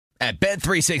At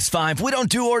Bet365, we don't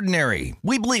do ordinary.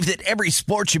 We believe that every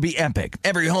sport should be epic.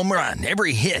 Every home run,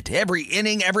 every hit, every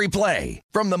inning, every play.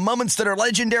 From the moments that are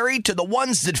legendary to the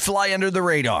ones that fly under the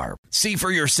radar. See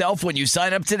for yourself when you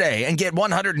sign up today and get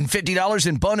 $150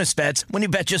 in bonus bets when you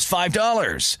bet just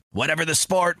 $5. Whatever the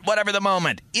sport, whatever the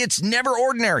moment, it's never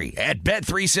ordinary at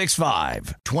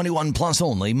Bet365. 21 plus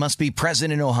only. Must be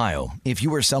present in Ohio. If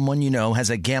you or someone you know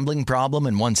has a gambling problem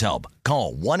and wants help,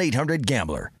 call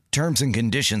 1-800-GAMBLER. Terms and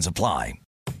conditions apply.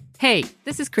 Hey,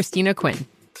 this is Christina Quinn.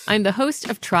 I'm the host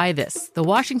of Try This, the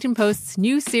Washington Post's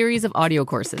new series of audio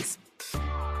courses.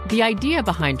 The idea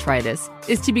behind Try This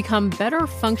is to become better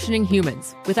functioning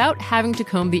humans without having to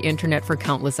comb the internet for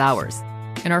countless hours.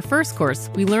 In our first course,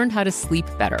 we learned how to sleep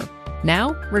better.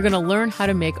 Now, we're going to learn how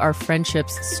to make our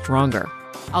friendships stronger.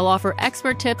 I'll offer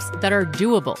expert tips that are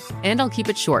doable, and I'll keep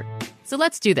it short. So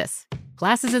let's do this.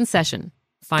 Class is in session.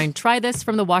 Find Try This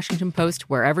from the Washington Post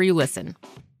wherever you listen.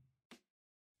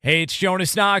 Hey, it's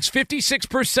Jonas Knox.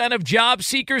 56% of job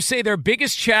seekers say their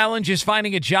biggest challenge is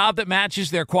finding a job that matches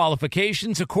their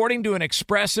qualifications, according to an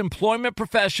Express Employment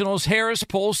Professionals Harris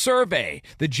Poll survey.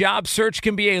 The job search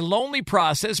can be a lonely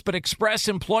process, but Express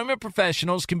Employment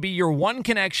Professionals can be your one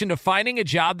connection to finding a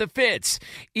job that fits.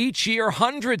 Each year,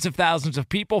 hundreds of thousands of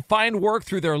people find work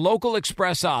through their local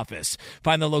Express office.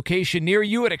 Find the location near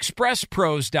you at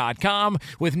expresspros.com.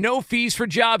 With no fees for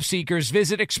job seekers,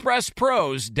 visit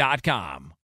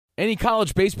expresspros.com. Any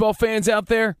college baseball fans out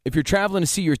there? If you're traveling to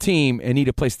see your team and need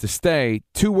a place to stay,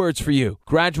 2 words for you: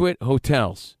 Graduate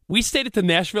Hotels. We stayed at the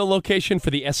Nashville location for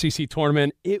the SEC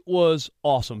tournament. It was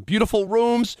awesome. Beautiful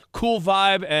rooms, cool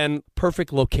vibe, and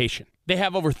perfect location. They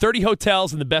have over 30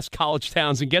 hotels in the best college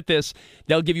towns, and get this,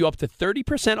 they'll give you up to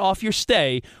 30% off your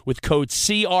stay with code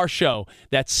CRSHOW.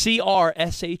 That's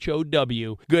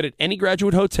CRSHOW. Good at any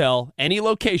Graduate Hotel, any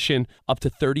location, up to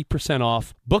 30%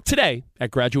 off. Book today at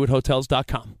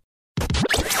graduatehotels.com.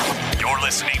 You're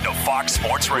listening to Fox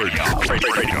Sports Radio.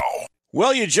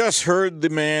 Well, you just heard the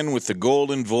man with the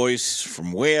golden voice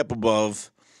from way up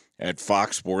above at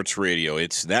Fox Sports Radio.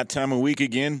 It's that time of week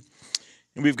again,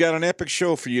 and we've got an epic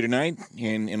show for you tonight.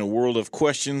 And in a world of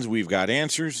questions, we've got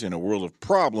answers. In a world of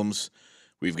problems,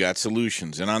 we've got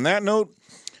solutions. And on that note,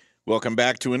 welcome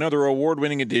back to another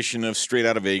award-winning edition of Straight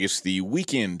Outta Vegas, the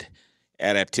weekend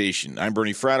adaptation. I'm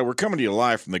Bernie Fratto. We're coming to you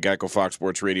live from the Geico Fox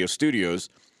Sports Radio studios,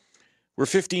 where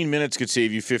 15 minutes could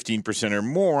save you 15% or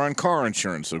more on car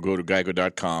insurance. So go to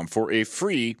geico.com for a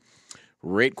free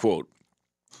rate quote.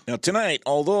 Now, tonight,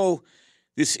 although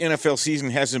this NFL season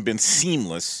hasn't been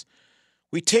seamless,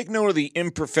 we take note of the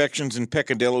imperfections and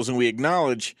peccadillos, and we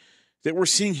acknowledge that we're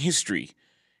seeing history.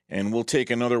 And we'll take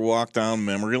another walk down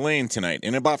memory lane tonight.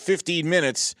 In about 15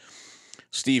 minutes,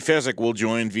 Steve Fezzik will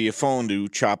join via phone to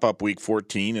chop up Week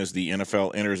 14 as the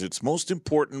NFL enters its most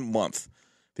important month.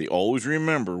 They always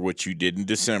remember what you did in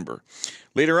December.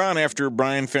 Later on, after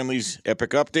Brian Fenley's epic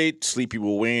update, Sleepy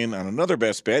will weigh in on another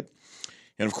best bet.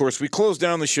 And, of course, we close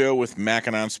down the show with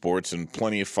Mackin' on Sports and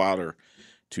plenty of fodder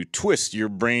to twist your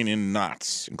brain in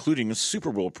knots, including a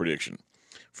Super Bowl prediction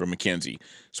from Mackenzie.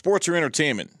 Sports are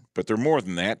entertainment, but they're more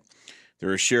than that.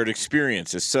 They're a shared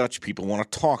experience. As such, people want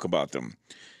to talk about them.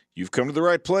 You've come to the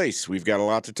right place. We've got a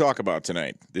lot to talk about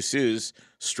tonight. This is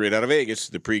Straight Outta Vegas,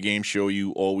 the pregame show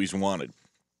you always wanted.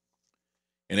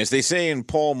 And as they say in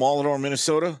Paul Molador,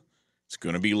 Minnesota, it's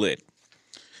going to be lit.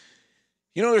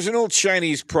 You know, there's an old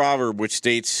Chinese proverb which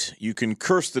states, you can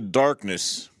curse the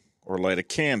darkness or light a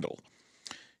candle.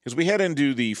 As we head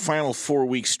into the final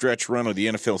 4-week stretch run of the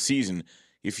NFL season,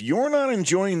 if you're not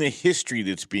enjoying the history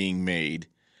that's being made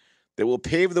that will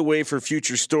pave the way for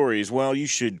future stories, well, you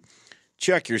should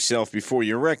check yourself before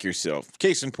you wreck yourself.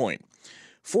 Case in point,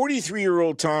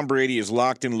 43-year-old Tom Brady is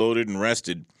locked and loaded and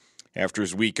rested after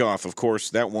his week off. Of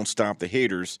course, that won't stop the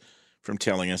haters from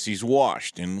telling us he's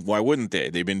washed. And why wouldn't they?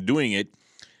 They've been doing it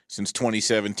since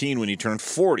 2017 when he turned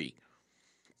 40.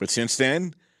 But since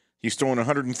then, he's thrown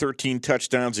 113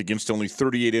 touchdowns against only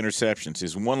 38 interceptions.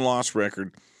 His one-loss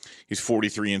record is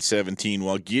 43-17,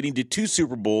 while getting to 2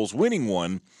 Super Bowls, winning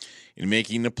one, and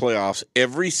making the playoffs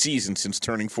every season since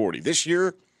turning 40. This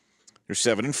year, they're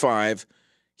 7-5.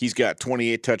 He's got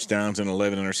 28 touchdowns and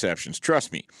 11 interceptions.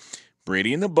 Trust me,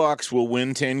 Brady and the Bucs will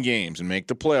win 10 games and make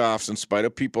the playoffs in spite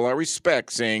of people I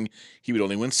respect saying he would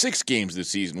only win 6 games this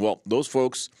season. Well, those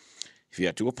folks, if you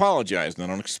have to apologize, and I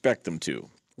don't expect them to.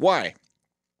 Why?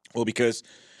 Well, because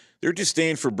their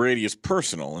disdain for Brady is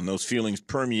personal, and those feelings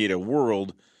permeate a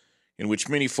world in which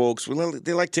many folks, well,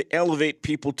 they like to elevate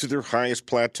people to their highest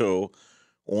plateau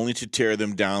only to tear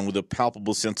them down with a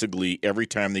palpable sense of glee every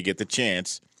time they get the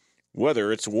chance,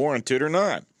 whether it's warranted or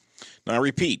not. Now, I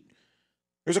repeat,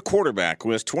 There's a quarterback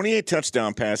who has 28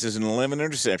 touchdown passes and 11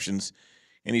 interceptions,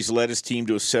 and he's led his team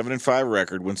to a 7-5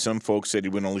 record when some folks said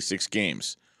he'd win only 6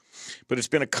 games. But it's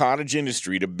been a cottage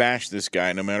industry to bash this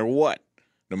guy no matter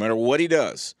what he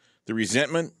does. The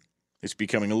resentment is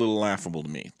becoming a little laughable to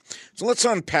me. So let's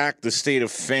unpack the state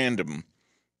of fandom,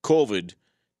 COVID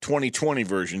 2020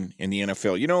 version in the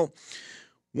NFL. You know,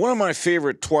 one of my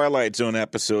favorite Twilight Zone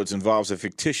episodes involves a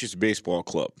fictitious baseball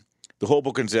club, the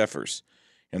Hoboken Zephyrs,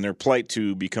 and their plight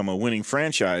to become a winning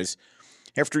franchise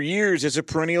after years as a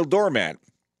perennial doormat.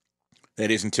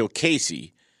 That is until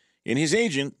Casey and his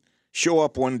agent show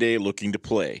up one day looking to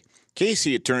play.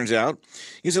 Casey, it turns out,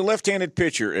 is a left-handed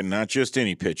pitcher, and not just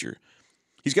any pitcher.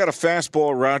 He's got a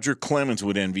fastball Roger Clemens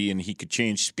would envy, and he could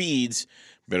change speeds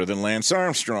better than Lance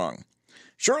Armstrong.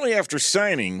 Shortly after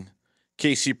signing,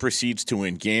 Casey proceeds to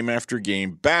win game after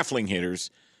game, baffling hitters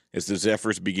as the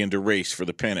Zephyrs begin to race for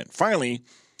the pennant. Finally,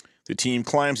 the team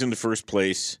climbs into first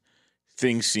place.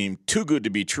 Things seem too good to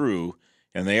be true,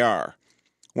 and they are.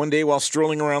 One day, while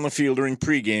strolling around the field during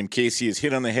pregame, Casey is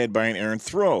hit on the head by an errant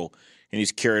throw, and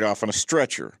he's carried off on a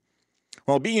stretcher.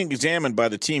 While being examined by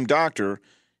the team doctor,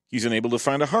 he's unable to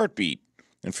find a heartbeat,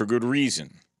 and for good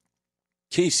reason.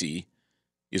 Casey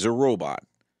is a robot,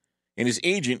 and his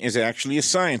agent is actually a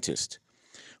scientist.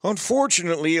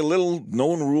 Unfortunately, a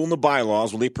little-known rule in the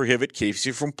bylaws will they prohibit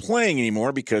Casey from playing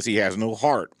anymore because he has no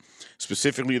heart.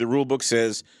 Specifically, the rule book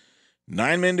says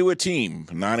 9 men to a team,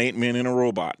 not 8 men in a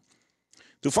robot.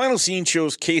 The final scene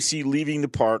shows Casey leaving the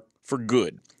park for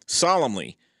good,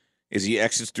 solemnly, as he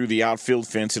exits through the outfield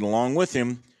fence, and along with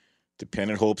him, the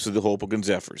pennant hopes of the Hoboken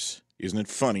Zephyrs. Isn't it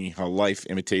funny how life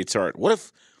imitates art? What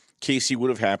if Casey would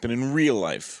have happened in real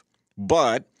life?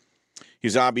 But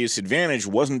his obvious advantage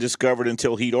wasn't discovered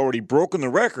until he'd already broken the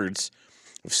records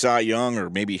of Cy Young or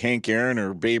maybe Hank Aaron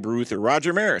or Babe Ruth or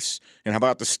Roger Maris. And how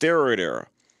about the steroid era?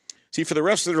 See, for the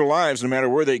rest of their lives, no matter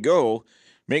where they go,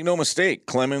 make no mistake,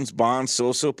 Clemens, Bonds,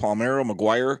 Sosa, Palmeiro,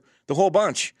 McGuire, the whole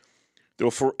bunch, they'll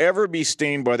forever be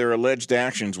stained by their alleged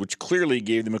actions, which clearly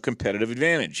gave them a competitive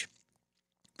advantage.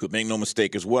 But make no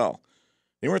mistake as well,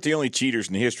 they weren't the only cheaters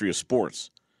in the history of sports.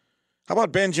 How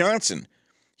about Ben Johnson?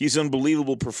 His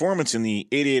unbelievable performance in the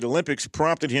 '88 Olympics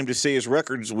prompted him to say his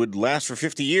records would last for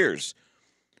 50 years.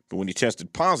 But when he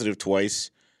tested positive twice,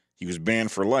 he was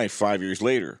banned for life 5 years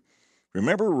later.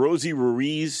 Remember Rosie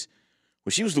Ruiz?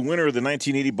 Well, she was the winner of the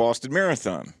 1980 Boston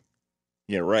Marathon.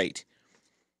 Yeah, right.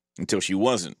 Until she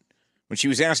wasn't. When she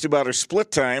was asked about her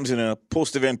split times in a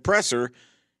post-event presser,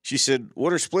 she said,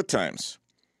 "What are split times?"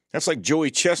 That's like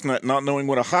Joey Chestnut not knowing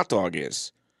what a hot dog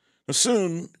is. Now,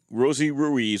 soon, Rosie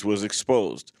Ruiz was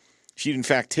exposed. She'd, in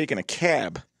fact, taken a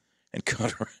cab and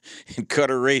cut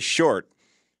her race short.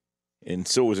 And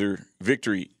so was her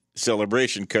victory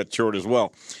celebration cut short as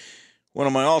well. One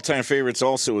of my all-time favorites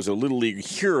also is a Little League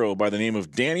hero by the name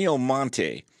of Danny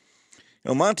Almonte.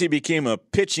 Almonte became a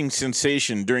pitching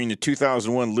sensation during the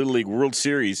 2001 Little League World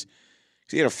Series.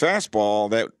 He had a fastball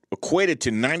that equated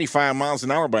to 95 miles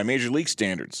an hour by Major League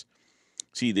standards.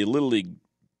 See, the Little League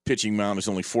pitching mound is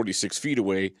only 46 feet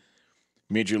away.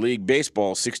 Major League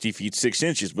Baseball, 60 feet 6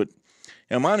 inches. But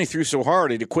Almonte threw so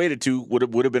hard it equated to what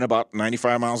would have been about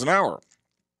 95 miles an hour.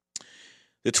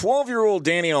 The 12-year-old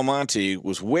Danny Almonte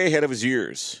was way ahead of his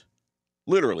years,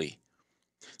 literally.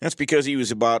 That's because he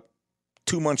was about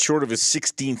 2 months short of his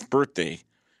 16th birthday,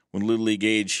 when Little League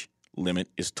age limit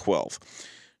is 12.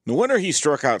 No wonder he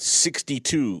struck out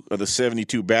 62 of the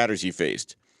 72 batters he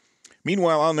faced.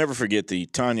 Meanwhile, I'll never forget the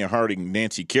Tanya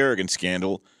Harding-Nancy Kerrigan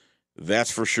scandal.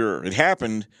 That's for sure. It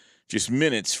happened just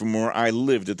minutes from where I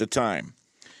lived at the time.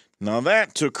 Now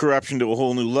that took corruption to a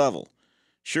whole new level.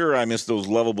 Sure, I miss those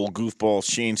lovable goofballs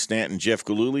Shane Stanton, Jeff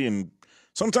Gillooly, and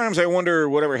sometimes I wonder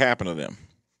whatever happened to them.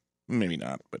 Maybe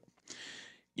not, but,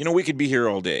 you know, we could be here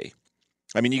all day.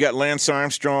 I mean, you got Lance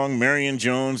Armstrong, Marion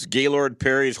Jones, Gaylord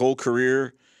Perry's whole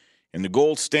career, and the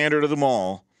gold standard of them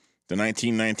all, the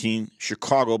 1919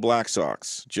 Chicago Black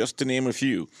Sox, just to name a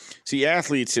few. See,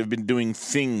 athletes have been doing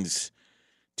things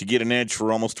to get an edge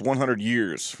for almost 100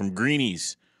 years, from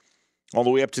greenies all the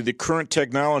way up to the current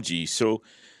technology. So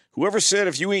whoever said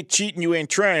if you ain't cheating, you ain't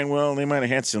trying, well, they might have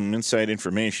had some inside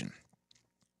information.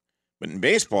 But in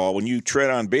baseball, when you tread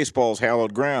on baseball's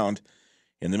hallowed ground,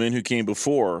 and the men who came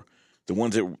before, the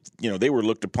ones that, they were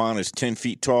looked upon as 10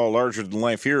 feet tall,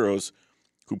 larger-than-life heroes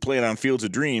who played on fields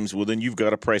of dreams, well, then you've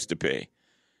got a price to pay.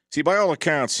 See, by all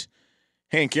accounts,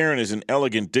 Hank Aaron is an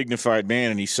elegant, dignified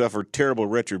man, and he suffered terrible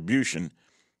retribution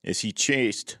as he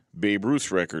chased Babe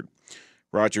Ruth's record.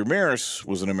 Roger Maris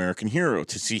was an American hero.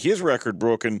 To see his record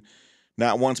broken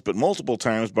not once but multiple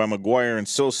times by McGuire and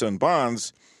Sosa and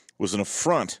Bonds was an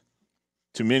affront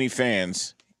to many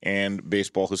fans and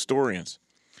baseball historians.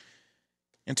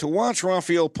 And to watch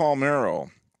Rafael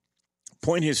Palmeiro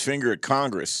point his finger at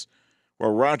Congress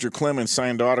while Roger Clemens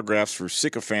signed autographs for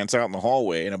sycophants out in the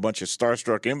hallway and a bunch of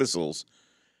starstruck imbeciles,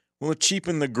 well, it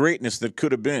cheapened the greatness that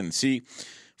could have been. See,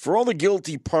 for all the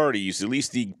guilty parties, at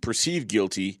least the perceived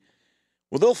guilty,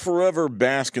 well, they'll forever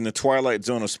bask in the twilight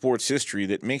zone of sports history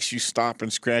that makes you stop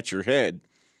and scratch your head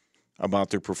about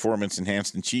their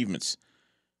performance-enhanced achievements.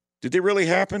 Did they really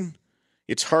happen?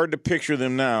 It's hard to picture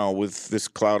them now with this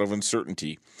cloud of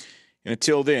uncertainty. And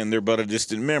until then, they're but a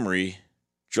distant memory,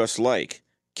 just like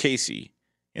Casey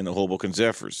and the Hoboken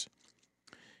Zephyrs.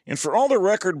 And for all the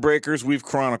record breakers we've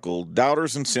chronicled,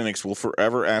 doubters and cynics will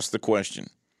forever ask the question,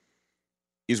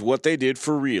 is what they did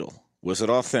for real? Was it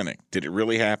authentic? Did it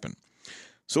really happen?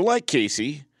 So like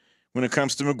Casey, when it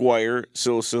comes to McGwire,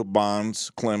 Sosa,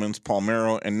 Bonds, Clemens,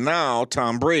 Palmeiro, and now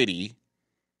Tom Brady,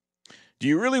 do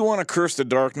you really want to curse the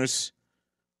darkness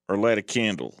or light a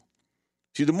candle?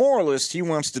 See, the moralist, he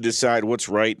wants to decide what's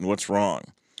right and what's wrong.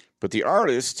 But the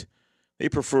artist, they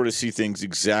prefer to see things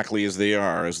exactly as they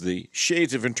are, as the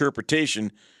shades of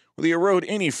interpretation will erode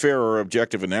any fair or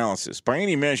objective analysis. By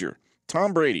any measure,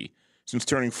 Tom Brady, since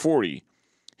turning 40,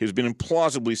 has been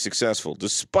implausibly successful,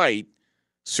 despite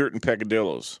certain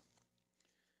peccadillos.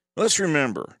 Let's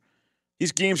remember,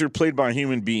 these games are played by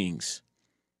human beings,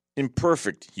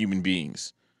 imperfect human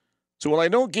beings. So while I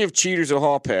don't give cheaters a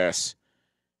hall pass,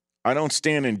 I don't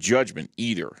stand in judgment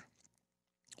either.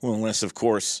 Well, unless, of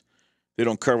course, they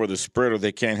don't cover the spread or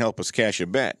they can't help us cash a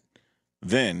bet.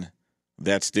 Then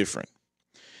that's different.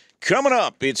 Coming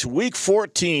up, it's Week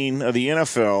 14 of the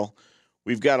NFL.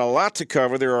 We've got a lot to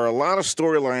cover. There are a lot of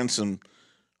storylines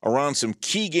around some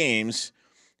key games.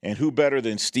 And who better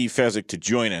than Steve Fezzik to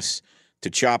join us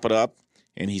to chop it up?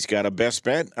 And he's got a best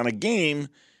bet on a game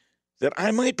that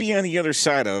I might be on the other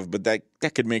side of, but that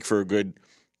could make for a good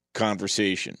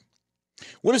conversation.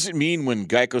 What does it mean when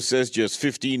Geico says just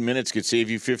 15 minutes could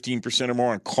save you 15% or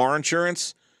more on car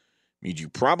insurance? It means you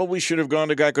probably should have gone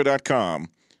to Geico.com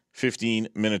 15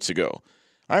 minutes ago.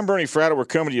 I'm Bernie Fratto. We're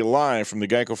coming to you live from the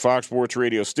Geico Fox Sports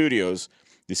Radio studios.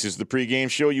 This is the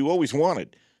pregame show you always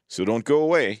wanted, so don't go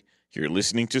away. You're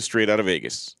listening to Straight Outta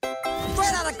Vegas.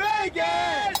 Straight Outta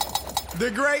Vegas!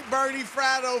 The great Bernie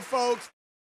Fratto, folks.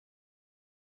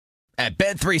 At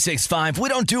Bet365, we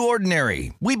don't do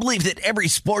ordinary. We believe that every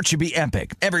sport should be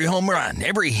epic. Every home run,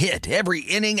 every hit, every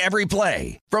inning, every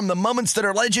play. From the moments that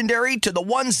are legendary to the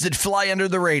ones that fly under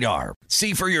the radar.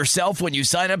 See for yourself when you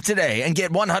sign up today and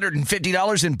get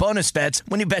 $150 in bonus bets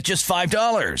when you bet just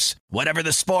 $5. Whatever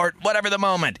the sport, whatever the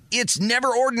moment, it's never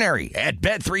ordinary at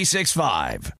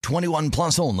Bet365. 21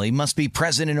 plus only. Must be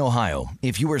present in Ohio.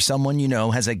 If you or someone you know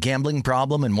has a gambling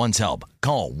problem and wants help,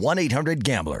 call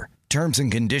 1-800-GAMBLER. Terms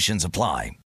and conditions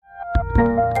apply.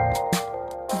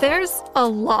 There's a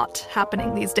lot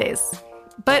happening these days,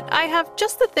 but I have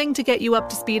just the thing to get you up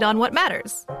to speed on what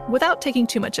matters without taking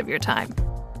too much of your time.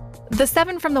 The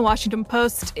 7 from the Washington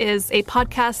Post is a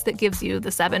podcast that gives you the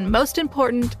 7 most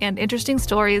important and interesting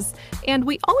stories, and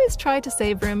we always try to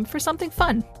save room for something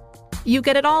fun. You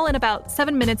get it all in about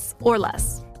 7 minutes or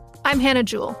less. I'm Hannah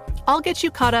Jewell. I'll get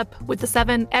you caught up with the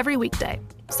 7 every weekday.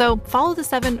 So follow the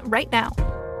 7 right now.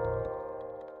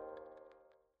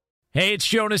 Hey, it's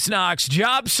Jonas Knox.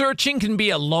 Job searching can be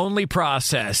a lonely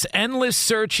process. Endless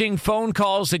searching, phone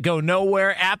calls that go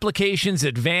nowhere, applications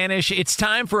that vanish. It's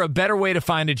time for a better way to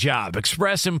find a job.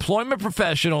 Express Employment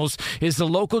Professionals is the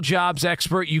local jobs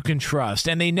expert you can trust,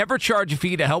 and they never charge a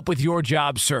fee to help with your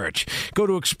job search. Go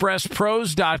to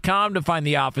expresspros.com to find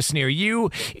the office near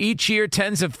you. Each year,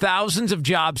 tens of thousands of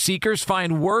job seekers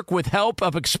find work with help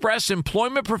of Express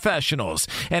Employment Professionals,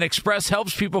 and Express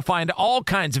helps people find all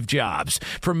kinds of jobs,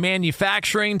 from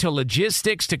manufacturing to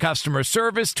logistics to customer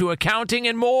service to accounting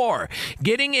and more.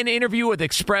 Getting an interview with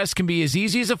Express can be as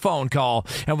easy as a phone call,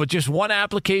 and with just one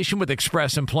application with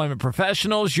Express Employment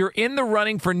Professionals, you're in the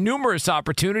running for numerous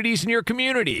opportunities in your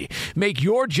community. Make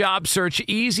your job search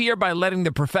easier by letting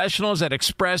the professionals at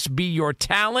Express be your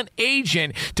talent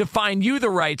agent to find you the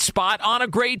right spot on a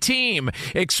great team.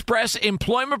 Express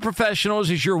Employment Professionals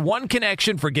is your one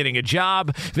connection for getting a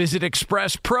job. Visit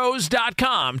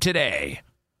expresspros.com today.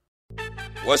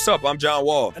 What's up? I'm John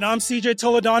Wall. And I'm CJ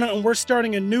Toledano, and we're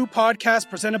starting a new podcast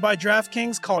presented by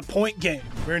DraftKings called Point Game.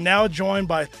 We're now joined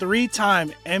by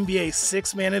 3-time NBA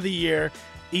Sixth Man of the Year,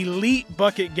 elite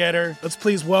bucket getter. Let's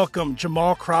please welcome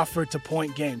Jamal Crawford to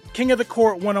Point Game. King of the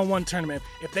Court one-on-one tournament.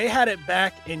 If they had it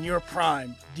back in your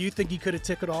prime, do you think you could have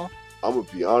took it all? I'm going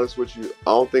to be honest with you.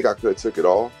 I don't think I could have took it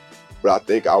all. but I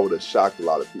think I would have shocked a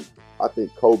lot of people. I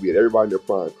think Kobe and everybody in their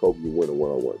prime, Kobe would win a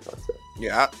one-on-one contest.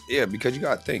 Yeah, because you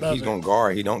got to think. He's going to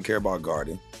guard. He don't care about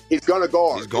guarding. He's going to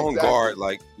guard. He's going to guard.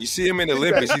 Like, you see him in the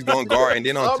Olympics, he's going to guard. And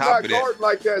then on top of that. I'm not guarding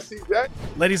like that, CJ.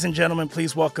 Ladies and gentlemen,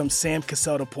 please welcome Sam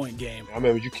Cassell to Point Game. I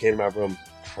remember you came to my room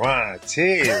crying,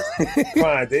 tears.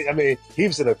 Crying. I mean, he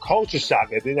was in a culture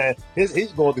shock. And then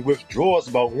he's going through withdrawals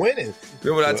about winning.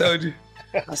 Remember what I told you?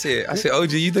 I said,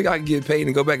 OG, you think I can get paid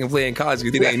and go back and play in college?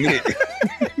 You think I ain't it?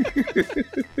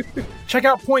 Check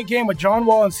out Point Game with John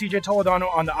Wall and CJ Toledano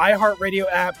on the iHeartRadio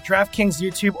app, DraftKings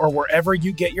YouTube, or wherever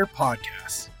you get your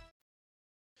podcasts.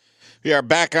 We are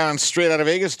back on Straight Out of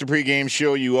Vegas, the pregame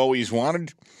show you always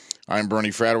wanted. I'm Bernie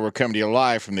Fratto. We're coming to you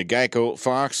live from the Geico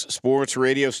Fox Sports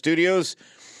Radio studios.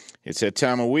 It's that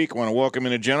time of week. I want to welcome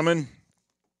in a gentleman,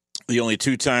 the only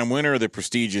two-time winner of the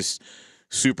prestigious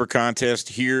Super Contest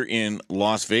here in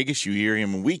Las Vegas. You hear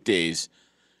him weekdays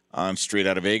on Straight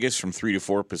Out of Vegas from 3 to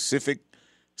 4 Pacific,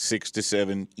 6 to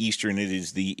 7 Eastern. It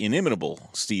is the inimitable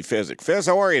Steve Fezzik. Fez,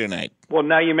 how are you tonight? Well,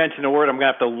 now you mentioned a word I'm going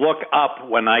to have to look up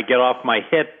when I get off my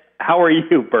hit. How are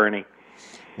you, Bernie?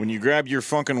 When you grab your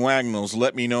Funkin' Wagnalls,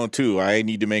 let me know, too. I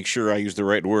need to make sure I use the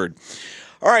right word.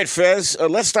 All right, Fez,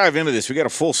 let's dive into this. We got a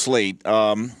full slate.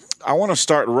 I want to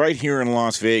start right here in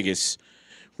Las Vegas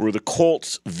where the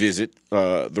Colts visit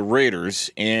the Raiders,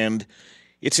 and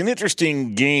it's an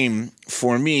interesting game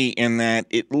for me in that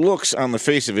it looks on the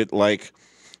face of it like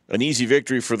an easy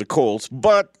victory for the Colts.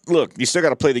 But, look, you still got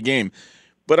to play the game.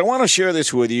 But I want to share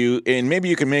this with you, and maybe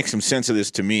you can make some sense of this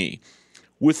to me.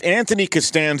 With Anthony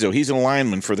Costanzo, he's a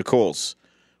lineman for the Colts.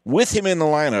 With him in the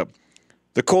lineup,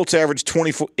 the Colts averaged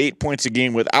 28 points a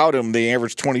game. Without him, they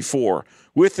averaged 24.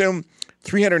 With him,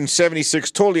 376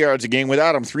 total yards a game.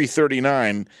 Without him,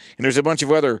 339. And there's a bunch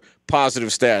of other positive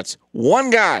stats.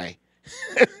 One guy.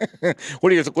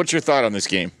 What's your thought on this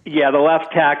game? Yeah, the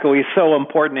left tackle, he's so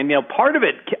important. And, part of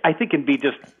it, I think, can be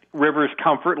just Rivers'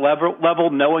 comfort level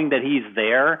knowing that he's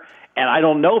there. And I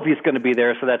don't know if he's going to be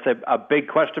there, so that's a big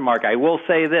question mark. I will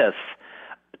say this.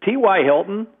 T.Y.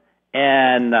 Hilton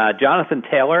and Jonathan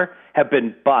Taylor have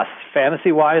been busts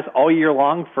fantasy-wise all year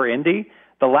long for Indy.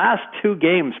 The last two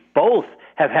games, both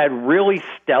have had really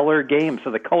stellar games.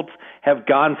 So the Colts have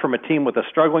gone from a team with a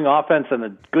struggling offense and a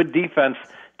good defense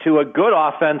to a good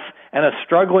offense and a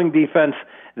struggling defense.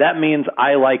 That means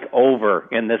I like over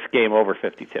in this game, over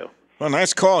 52. Well,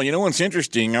 nice call. You know what's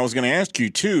interesting? I was going to ask you,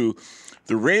 too.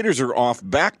 The Raiders are off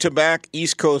back-to-back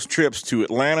East Coast trips to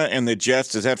Atlanta and the Jets.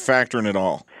 Does that factor in at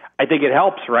all? I think it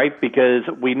helps, right? Because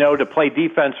we know to play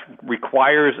defense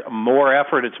requires more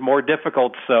effort. It's more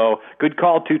difficult. So good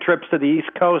call, 2 trips to the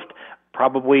East Coast.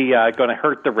 Probably going to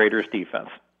hurt the Raiders' defense.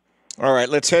 All right,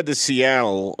 let's head to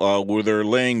Seattle where they're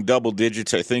laying double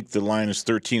digits. I think the line is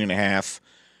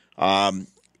 13.5.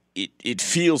 It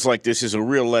feels like this is a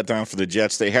real letdown for the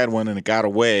Jets. They had one and it got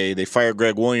away. They fired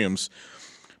Greg Williams.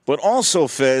 But also,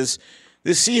 Fez,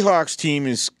 this Seahawks team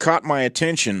has caught my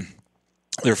attention.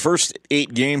 Their first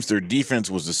 8 games, their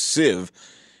defense was a sieve,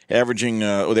 averaging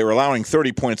they were allowing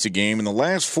 30 points a game. In the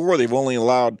last 4, they've only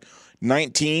allowed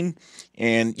 19.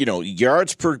 And,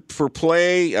 yards per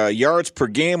play, yards per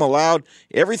game allowed,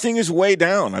 everything is way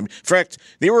down. In fact,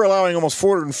 they were allowing almost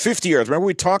 450 yards. Remember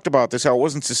we talked about this, how it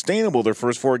wasn't sustainable their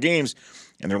first 4 games.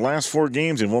 And their last 4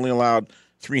 games, they've only allowed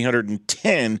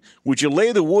 310. Would you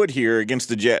lay the wood here against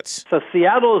the Jets? So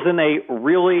Seattle is in a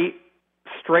really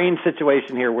strange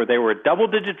situation here where they were a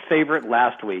double-digit favorite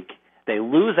last week. They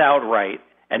lose outright,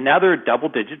 and now they're a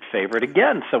double-digit favorite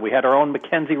again. So we had our own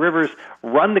Mackenzie Rivers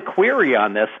run the query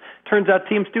on this. Turns out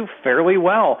teams do fairly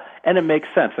well, and it makes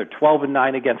sense. They're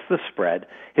 12-9 against the spread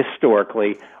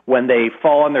historically. When they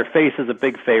fall on their face as a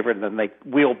big favorite, and then they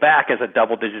wheel back as a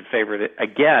double-digit favorite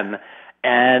again.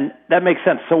 And that makes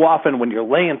sense. So often when you're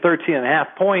laying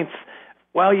 13.5 points,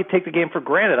 well, you take the game for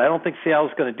granted. I don't think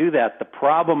Seattle's going to do that. The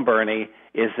problem, Bernie,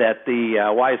 is that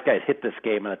the wise guys hit this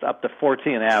game, and it's up to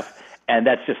 14.5, and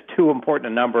that's just too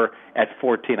important a number. At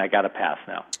 14, I got to pass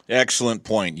now. Excellent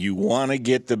point. You want to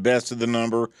get the best of the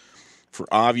number for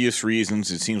obvious reasons.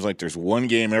 It seems like there's one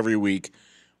game every week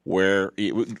where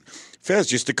Fez,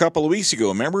 just a couple of weeks ago,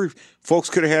 remember, folks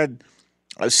could have had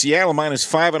Seattle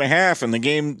minus 5.5, and the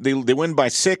game they win by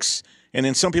 6, and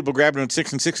then some people grabbed them at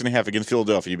 6 and 6.5 against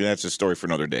Philadelphia. But that's a story for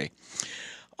another day.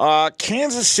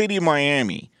 Kansas City,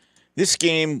 Miami. This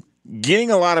game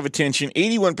getting a lot of attention.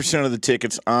 81% of the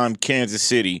tickets on Kansas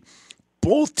City.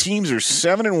 Both teams are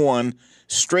 7-1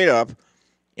 straight up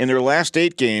in their last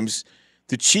 8 games.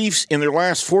 The Chiefs, in their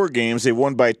last 4 games, they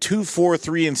won by 2, 4,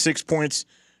 3, and 6 points,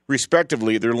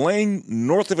 respectively. They're laying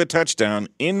north of a touchdown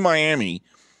in Miami.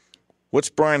 What's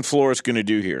Brian Flores going to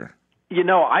do here?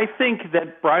 I think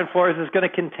that Brian Flores is going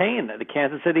to contain the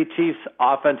Kansas City Chiefs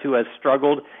offense, who has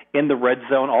struggled in the red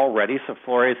zone already. So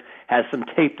Flores has some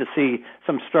tape to see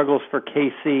some struggles for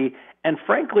KC. And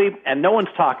frankly, and no one's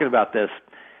talking about this,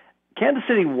 Kansas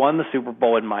City won the Super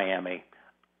Bowl in Miami.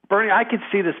 Bernie, I could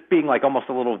see this being like almost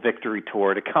a little victory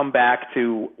tour to come back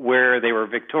to where they were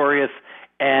victorious.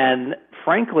 And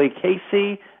frankly,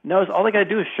 KC knows all they got to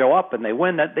do is show up and they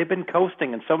win. That they've been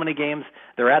coasting in so many games.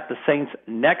 They're at the Saints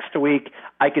next week.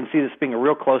 I can see this being a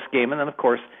real close game. And then, of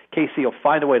course, KC will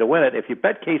find a way to win it. If you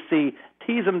bet KC,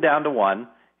 tease them down to 1.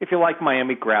 If you like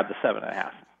Miami, grab the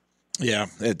 7.5. Yeah,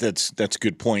 that's a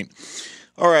good point.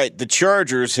 All right, the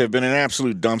Chargers have been an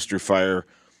absolute dumpster fire.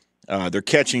 They're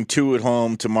catching 2 at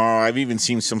home tomorrow. I've even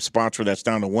seen some spots where that's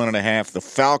down to 1.5. The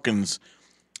Falcons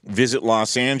visit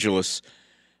Los Angeles.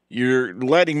 You're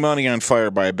lighting money on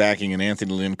fire by backing an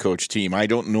Anthony Lynn coach team. I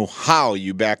don't know how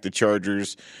you back the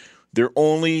Chargers. Their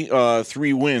only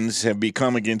 3 wins have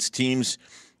become against teams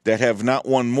that have not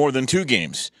won more than 2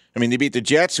 games. I mean, they beat the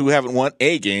Jets, who haven't won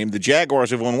a game. The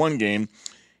Jaguars have won 1 game.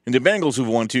 And the Bengals, who've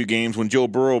won 2 games when Joe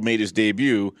Burrow made his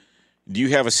debut. Do you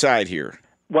have a side here?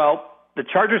 Well, the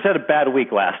Chargers had a bad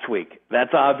week last week.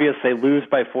 That's obvious. They lose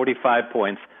by 45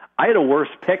 points. I had a worse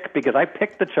pick because I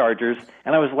picked the Chargers,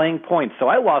 and I was laying points, so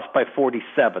I lost by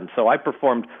 47. So I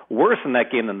performed worse in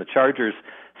that game than the Chargers.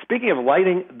 Speaking of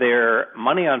lighting their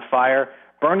money on fire,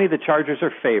 Bernie, the Chargers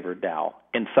are favored now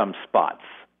in some spots.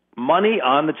 Money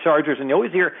on the Chargers, and you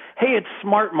always hear, hey, it's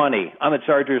smart money on the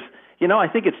Chargers. I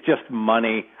think it's just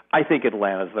money. I think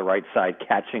Atlanta's the right side,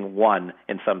 catching 1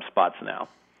 in some spots now.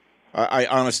 I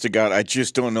honest to God, I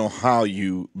just don't know how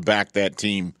you back that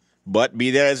team. But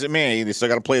be that as it may, they still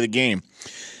got to play the game.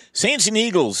 Saints and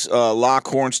Eagles lock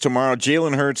horns tomorrow.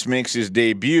 Jalen Hurts makes his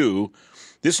debut.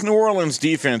 This New Orleans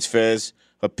defense, Fez,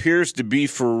 appears to be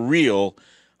for real.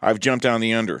 I've jumped on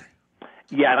the under.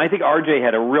 Yeah, and I think RJ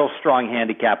had a real strong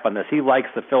handicap on this. He likes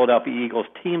the Philadelphia Eagles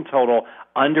team total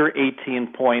under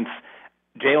 18 points.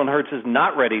 Jalen Hurts is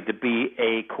not ready to be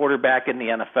a quarterback in the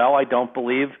NFL, I don't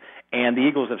believe. And the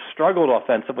Eagles have struggled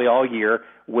offensively all year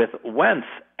with Wentz.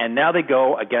 And now they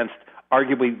go against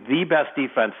arguably the best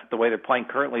defense, the way they're playing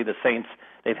currently, the Saints.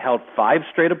 They've held 5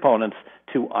 straight opponents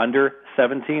to under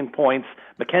 17 points.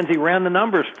 Mackenzie ran the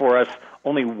numbers for us.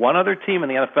 Only one other team in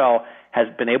the NFL has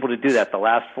been able to do that the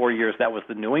last 4 years. That was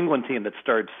the New England team that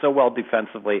started so well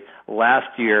defensively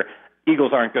last year.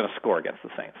 Eagles aren't going to score against the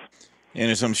Saints. And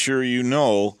as I'm sure you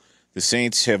know, the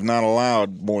Saints have not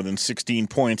allowed more than 16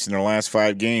 points in their last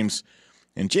 5 games.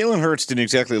 And Jalen Hurts didn't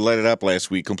exactly light it up last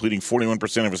week, completing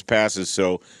 41% of his passes.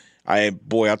 So,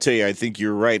 I'll tell you, I think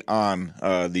you're right on.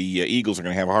 The Eagles are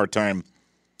going to have a hard time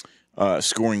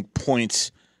scoring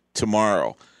points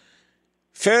tomorrow.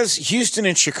 Fez, Houston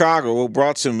and Chicago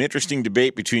brought some interesting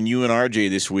debate between you and RJ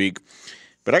this week.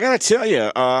 But I got to tell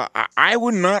you, I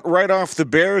would not write off the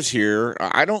Bears here.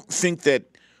 I don't think that,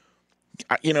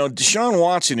 Deshaun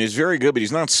Watson is very good, but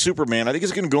he's not Superman. I think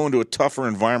he's going to go into a tougher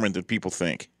environment than people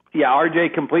think. Yeah,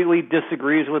 RJ completely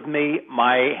disagrees with me.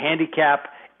 My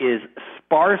handicap is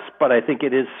sparse, but I think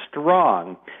it is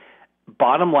strong.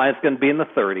 Bottom line, it's going to be in the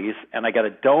 30s, and I got a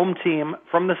dome team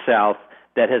from the South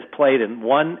that has played in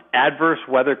one adverse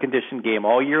weather condition game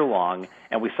all year long,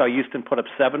 and we saw Houston put up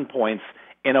 7 points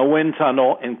in a wind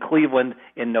tunnel in Cleveland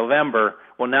in November.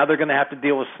 Well, now they're going to have to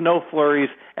deal with snow flurries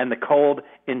and the cold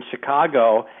in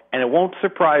Chicago, and it won't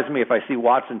surprise me if I see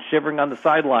Watson shivering on the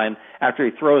sideline after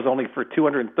he throws only for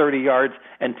 230 yards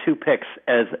and 2 picks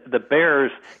as the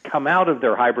Bears come out of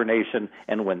their hibernation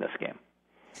and win this game.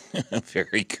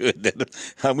 Very good.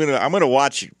 I'm gonna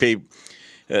watch, pay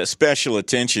special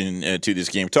attention to this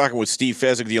game. Talking with Steve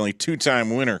Fezzik, the only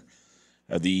 2-time winner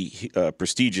of the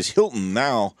prestigious Hilton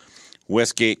now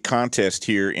Westgate contest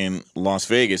here in Las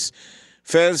Vegas.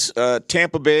 Fez,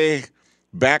 Tampa Bay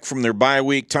back from their bye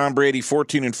week. Tom Brady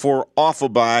 14-4 off a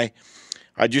bye.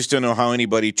 I just don't know how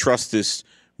anybody trusts this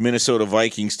Minnesota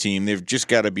Vikings team. They've just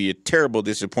got to be a terrible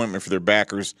disappointment for their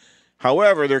backers.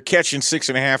 However, they're catching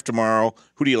 6.5 tomorrow.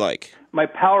 Who do you like? My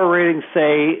power ratings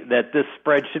say that this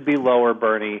spread should be lower,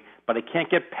 Bernie, but I can't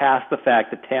get past the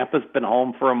fact that Tampa's been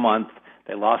home for a month.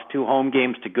 They lost 2 home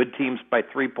games to good teams by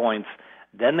 3 points.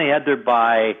 Then they had their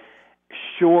bye.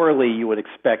 Surely you would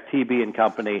expect TB and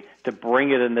company to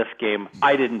bring it in this game.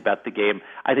 I didn't bet the game.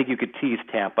 I think you could tease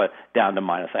Tampa down to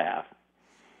 -0.5.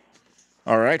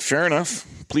 All right, fair enough.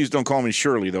 Please don't call me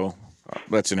Shirley, though.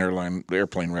 That's an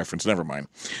airplane reference. Never mind.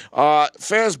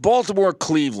 Fez, Baltimore,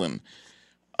 Cleveland.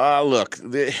 Look,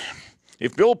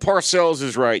 if Bill Parcells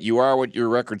is right, you are what your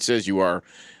record says you are,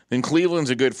 then Cleveland's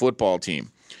a good football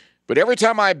team. But every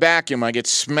time I back him, I get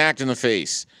smacked in the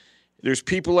face. There's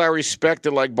people I respect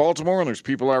that like Baltimore, and there's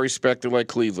people I respect that like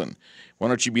Cleveland. Why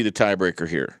don't you be the tiebreaker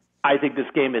here? I think this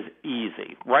game is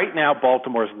easy. Right now,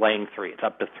 Baltimore's laying 3. It's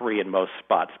up to 3 in most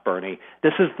spots, Bernie.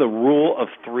 This is the rule of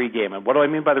 3 game. And what do I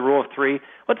mean by the rule of 3?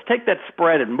 Let's take that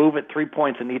spread and move it 3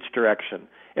 points in each direction.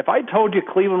 If I told you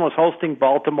Cleveland was hosting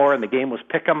Baltimore and the game was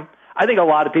pick'em, I think a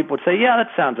lot of people would say, yeah, that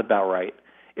sounds about right.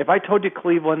 If I told you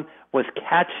Cleveland was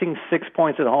catching 6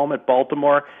 points at home at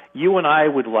Baltimore, you and I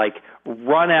would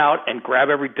run out and grab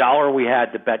every dollar we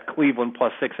had to bet Cleveland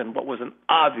plus 6 in what was an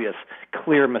obvious,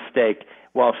 clear mistake.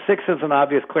 Well, if 6 is an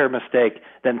obvious, clear mistake,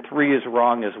 then 3 is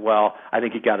wrong as well. I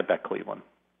think you got to bet Cleveland.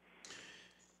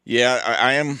 Yeah,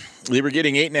 I am. They were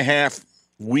getting 8.5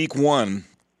 week 1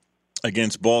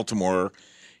 against Baltimore,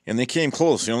 and they came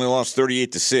close. They only lost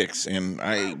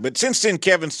 38-6. But since then,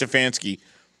 Kevin Stefanski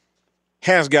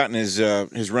has gotten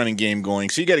his running game going,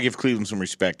 so you got to give Cleveland some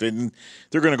respect. And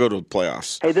they're going to go to the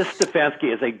playoffs. Hey, this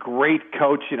Stefanski is a great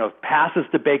coach. Passes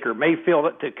to Baker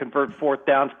Mayfield to convert 4th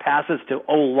downs, passes to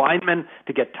O-linemen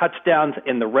to get touchdowns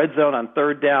in the red zone on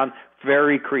 3rd down.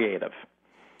 Very creative.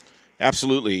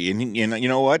 Absolutely. And you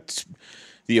know what?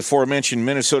 The aforementioned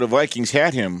Minnesota Vikings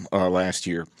had him last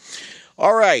year.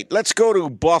 All right, let's go to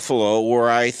Buffalo,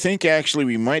 where I think actually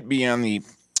we might be on the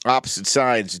opposite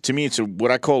sides. To me, it's what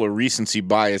I call a recency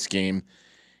bias game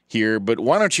here. But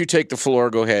why don't you take the floor?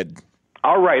 Go ahead.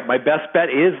 All right. My best bet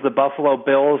is the Buffalo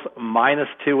Bills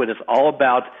 -2. It is all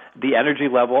about the energy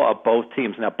level of both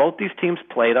teams. Now, both these teams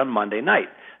played on Monday night,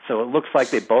 so it looks like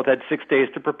they both had 6 days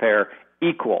to prepare,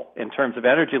 equal in terms of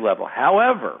energy level.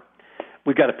 However,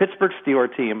 we've got a Pittsburgh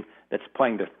Steelers team that's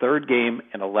playing their 3rd game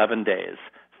in 11 days.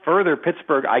 Further,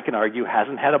 Pittsburgh, I can argue,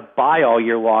 hasn't had a bye all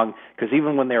year long because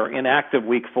even when they were inactive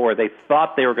week 4, they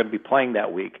thought they were going to be playing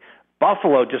that week.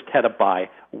 Buffalo just had a bye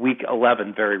week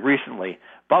 11 very recently.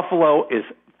 Buffalo is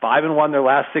 5-1 their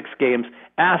last 6 games.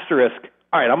 Asterisk,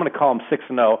 all right, I'm going to call them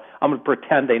 6-0. I'm going to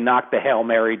pretend they knocked the Hail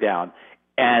Mary down.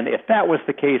 And if that was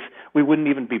the case, we wouldn't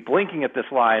even be blinking at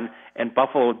this line, and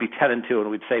Buffalo would be 10-2, and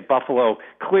we'd say Buffalo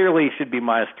clearly should be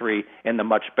 -3 in the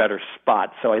much better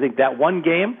spot. So I think that one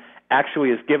game actually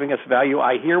is giving us value.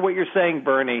 I hear what you're saying,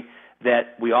 Bernie,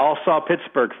 that we all saw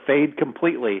Pittsburgh fade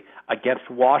completely against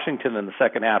Washington in the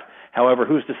second half. However,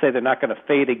 who's to say they're not going to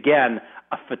fade again?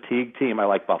 A fatigued team. I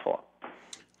like Buffalo.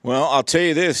 Well, I'll tell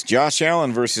you this. Josh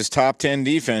Allen versus top 10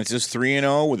 defenses,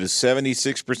 3-0 with a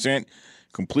 76%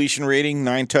 completion rating,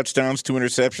 9 touchdowns, 2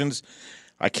 interceptions.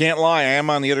 I can't lie. I am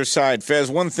on the other side. Fez,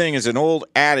 one thing is an old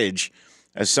adage,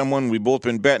 as someone we've both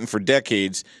been betting for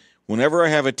decades, whenever I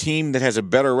have a team that has a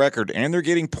better record and they're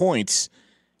getting points,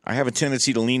 I have a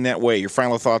tendency to lean that way. Your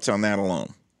final thoughts on that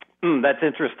alone? That's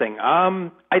interesting.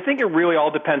 I think it really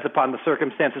all depends upon the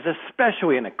circumstances,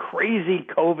 especially in a crazy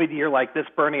COVID year like this,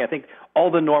 Bernie. I think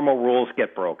all the normal rules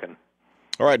get broken.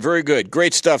 All right, very good.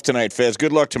 Great stuff tonight, Fez.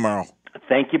 Good luck tomorrow.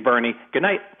 Thank you, Bernie. Good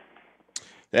night.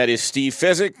 That is Steve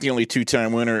Fezzik, the only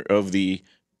 2-time winner of the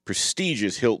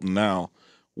prestigious Hilton Now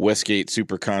Westgate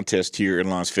Super Contest here in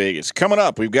Las Vegas. Coming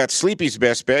up, we've got Sleepy's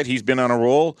Best Bet. He's been on a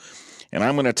roll, and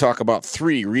I'm going to talk about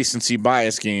 3 recency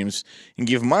bias games and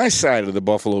give my side of the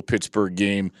Buffalo-Pittsburgh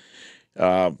game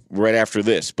right after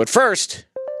this. But first,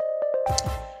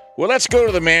 well, let's go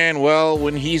to the man. Well,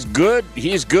 when he's good,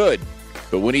 he's good.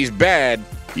 But when he's bad,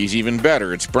 he's even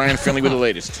better. It's Brian Finley with the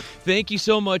latest. Thank you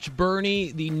so much,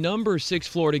 Bernie. The number 6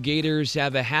 Florida Gators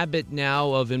have a habit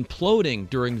now of imploding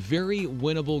during very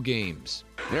winnable games.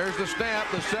 There's the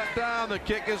snap, the set down, the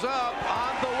kick is up,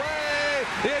 on the way.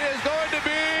 It is going to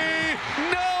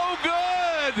be no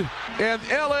good. And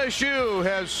LSU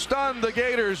has stunned the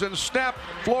Gators and snapped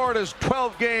Florida's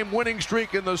 12-game winning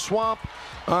streak in the swamp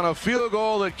on a field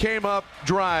goal that came up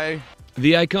dry.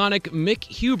 The iconic Mick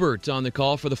Hubert on the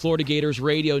call for the Florida Gators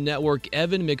radio network.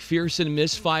 Evan McPherson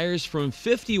misfires from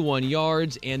 51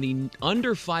 yards, and the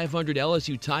under 500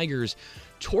 LSU Tigers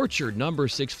tortured number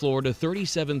 6 Florida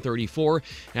 37-34.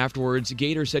 Afterwards,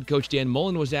 Gators head coach Dan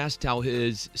Mullen was asked how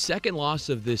his second loss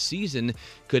of this season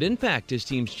could impact his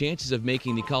team's chances of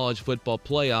making the college football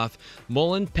playoff.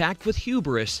 Mullen, packed with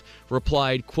hubris,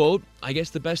 replied, quote, "I guess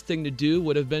the best thing to do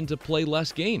would have been to play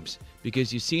less games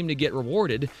because you seem to get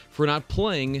rewarded for not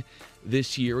playing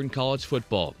this year in college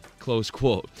football," close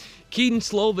quote. Keaton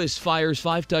Slovis fires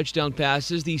 5 touchdown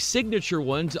passes, the signature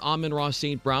one to Amon-Ra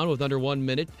St. Brown with under 1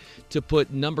 minute to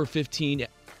put number 15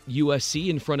 USC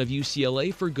in front of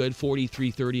UCLA for good,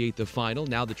 43-38 the final.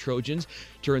 Now the Trojans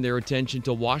turn their attention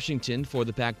to Washington for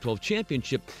the Pac-12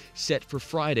 championship set for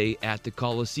Friday at the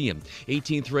Coliseum.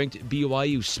 18th-ranked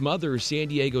BYU smothers San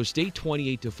Diego State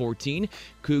 28-14.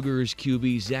 Cougars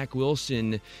QB Zach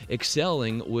Wilson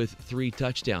excelling with 3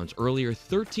 touchdowns. Earlier,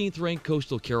 13th-ranked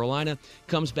Coastal Carolina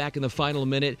comes back in the final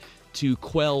minute to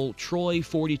quell Troy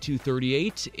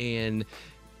 42-38 and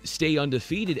stay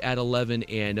undefeated at 11-0.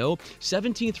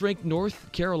 17th-ranked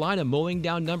North Carolina mowing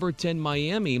down number 10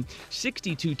 Miami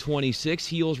 62-26.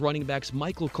 Heels running backs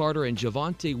Michael Carter and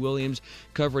Javonte Williams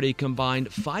covered a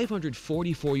combined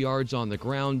 544 yards on the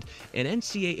ground, an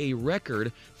NCAA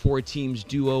record for a team's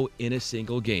duo in a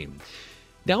single game.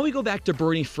 Now we go back to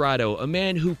Bernie Fratto, a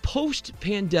man who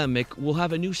post-pandemic will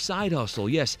have a new side hustle.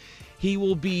 Yes, he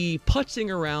will be putzing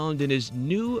around in his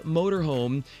new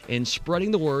motorhome and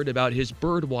spreading the word about his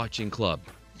bird-watching club.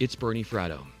 It's Bernie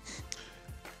Fratto.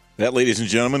 That, ladies and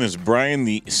gentlemen, is Brian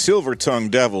the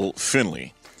Silver-Tongued Devil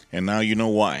Finley. And now you know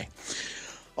why.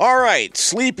 All right,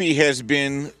 Sleepy has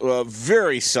been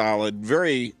very solid,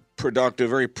 very productive,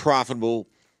 very profitable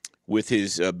with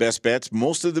his best bets.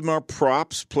 Most of them are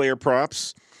props, player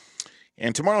props.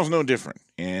 And tomorrow's no different.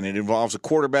 And it involves a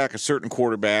quarterback, a certain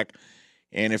quarterback.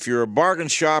 And if you're a bargain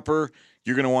shopper,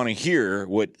 you're going to want to hear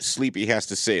what Sleepy has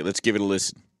to say. Let's give it a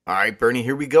listen. All right, Bernie,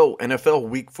 here we go. NFL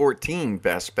Week 14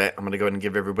 best bet. I'm going to go ahead and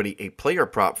give everybody a player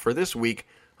prop for this week.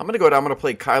 I'm going to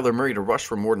play Kyler Murray to rush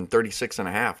for more than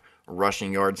 36.5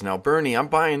 rushing yards. Now, Bernie, I'm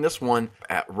buying this one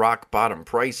at rock bottom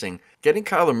pricing. Getting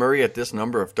Kyler Murray at this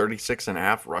number of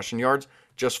 36.5 rushing yards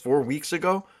just 4 weeks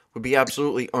ago would be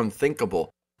absolutely unthinkable.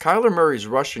 Kyler Murray's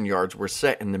rushing yards were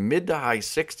set in the mid to high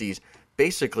 60s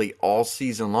basically all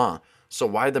season long. So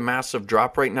why the massive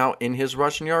drop right now in his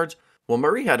rushing yards? Well,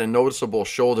 Murray had a noticeable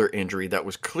shoulder injury that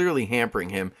was clearly hampering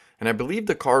him, and I believe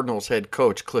the Cardinals head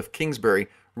coach, Cliff Kingsbury,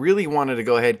 really wanted to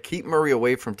go ahead, keep Murray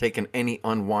away from taking any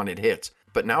unwanted hits.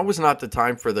 But now was not the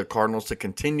time for the Cardinals to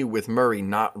continue with Murray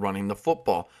not running the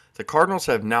football. The Cardinals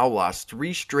have now lost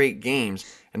 3 straight games,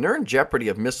 and they're in jeopardy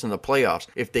of missing the playoffs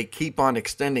if they keep on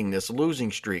extending this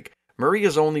losing streak. Murray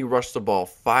has only rushed the ball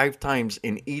 5 times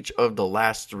in each of the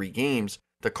last 3 games.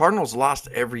 The Cardinals lost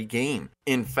every game.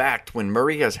 In fact, when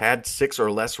Murray has had 6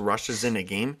 or less rushes in a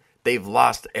game, they've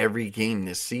lost every game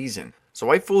this season.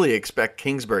 So I fully expect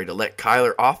Kingsbury to let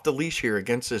Kyler off the leash here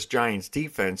against this Giants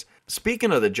defense.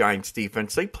 Speaking of the Giants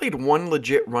defense, they played one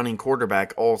legit running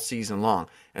quarterback all season long,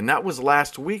 and that was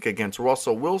last week against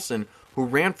Russell Wilson, who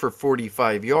ran for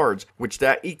 45 yards, which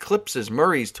that eclipses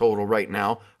Murray's total right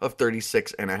now of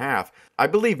 36.5. I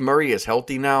believe Murray is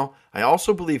healthy now. I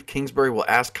also believe Kingsbury will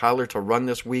ask Kyler to run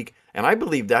this week, and I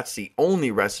believe that's the only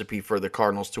recipe for the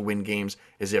Cardinals to win games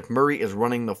is if Murray is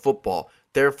running the football.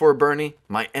 Therefore, Bernie,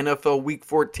 my NFL Week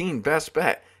 14 best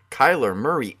bet, Kyler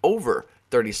Murray over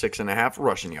 36.5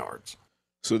 rushing yards.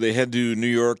 So they head to New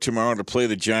York tomorrow to play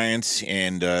the Giants,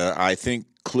 and I think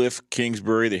Cliff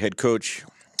Kingsbury, the head coach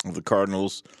of the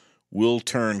Cardinals, will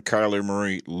turn Kyler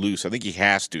Murray loose. I think he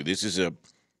has to. This is a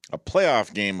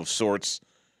playoff game of sorts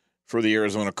for the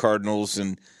Arizona Cardinals,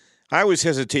 and I always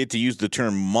hesitate to use the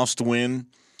term must win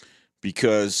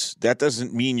because that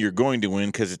doesn't mean you're going to win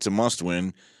because it's a must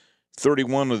win.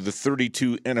 31 of the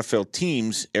 32 NFL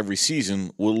teams every season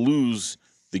will lose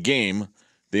the game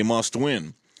they must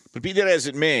win. But be that as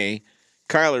it may,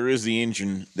 Kyler is the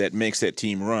engine that makes that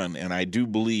team run, and I do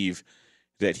believe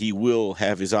that he will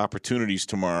have his opportunities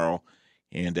tomorrow,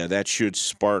 and that should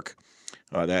spark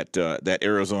that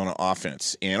Arizona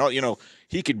offense. And,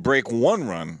 he could break one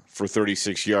run for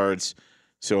 36 yards,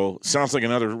 so sounds like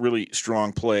another really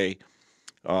strong play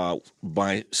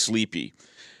by Sleepy.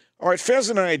 All right, Fez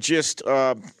and I just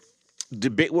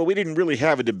debate. Well, we didn't really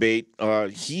have a debate.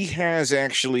 He has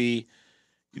actually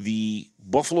the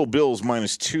Buffalo Bills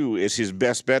 -2 as his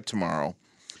best bet tomorrow.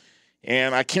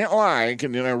 And I can't lie,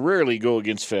 and I rarely go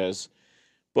against Fez,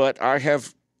 but I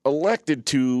have elected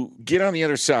to get on the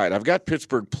other side. I've got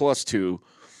Pittsburgh +2,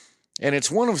 and it's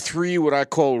one of 3 what I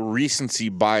call recency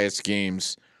bias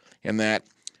games, in that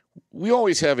we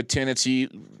always have a tendency,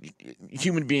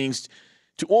 human beings,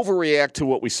 to overreact to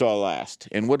what we saw last.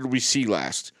 And what did we see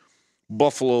last?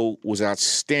 Buffalo was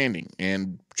outstanding,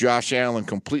 and Josh Allen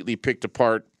completely picked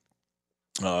apart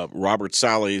Robert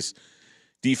Saleh's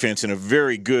defense in a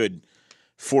very good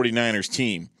 49ers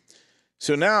team.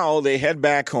 So now they head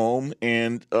back home,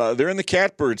 and they're in the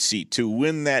catbird seat to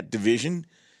win that division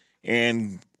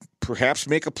and perhaps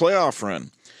make a playoff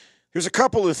run. There's a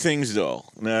couple of things, though.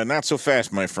 Not so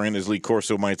fast, my friend, as Lee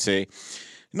Corso might say.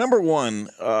 Number one,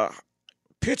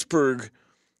 Pittsburgh,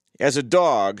 as a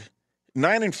dog,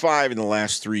 9-5 in the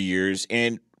last 3 years,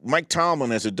 and Mike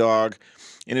Tomlin as a dog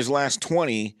in his last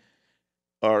 20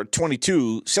 or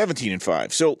 22,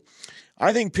 17-5. So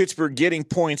I think Pittsburgh getting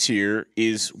points here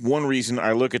is one reason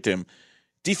I look at them.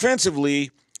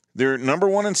 Defensively, they're number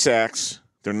one in sacks,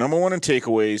 they're number one in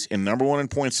takeaways, and number one in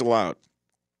points allowed.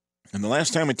 And the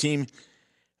last time a team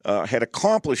had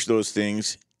accomplished those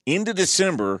things into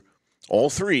December, all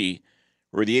three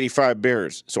were the 85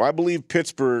 Bears. So I believe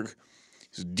Pittsburgh's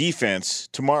defense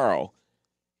tomorrow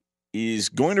is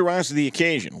going to rise to the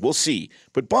occasion. We'll see.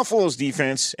 But Buffalo's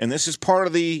defense, and this is part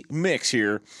of the mix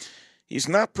here, is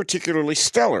not particularly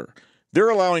stellar. They're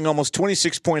allowing almost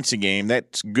 26 points a game.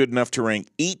 That's good enough to rank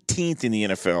 18th in the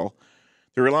NFL.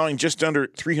 They're allowing just under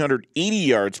 380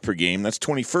 yards per game. That's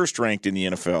 21st ranked in the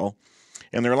NFL.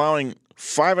 And they're allowing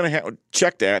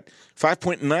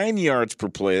 5.9 yards per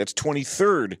play. That's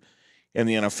 23rd in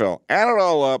the NFL. Add it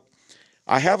all up,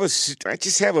 I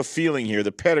just have a feeling here,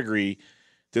 the pedigree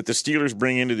that the Steelers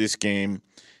bring into this game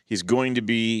is going to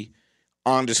be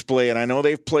on display. And I know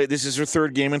they've played, this is their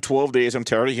third game in 12 days. I'm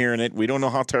tired of hearing it. We don't know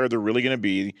how tired they're really going to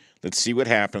be. Let's see what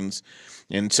happens.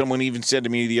 And someone even said to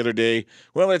me the other day,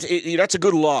 well, that's a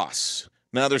good loss.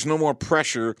 Now there's no more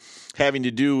pressure having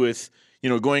to do with,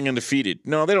 going undefeated.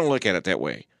 No, they don't look at it that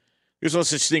way. There's no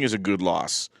such thing as a good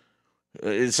loss.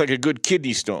 It's like a good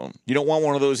kidney stone. You don't want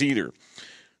one of those either.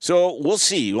 So we'll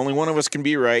see. Only one of us can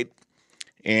be right.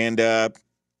 And I'm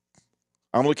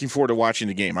looking forward to watching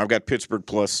the game. I've got Pittsburgh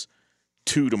 +2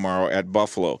 tomorrow at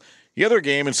Buffalo. The other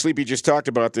game, and Sleepy just talked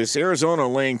about this, Arizona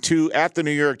laying 2 at the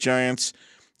New York Giants.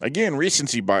 Again,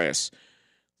 recency bias.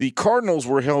 The Cardinals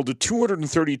were held to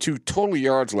 232 total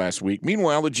yards last week.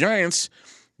 Meanwhile, the Giants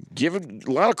give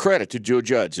a lot of credit to Joe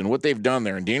Judge and what they've done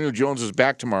there. And Daniel Jones is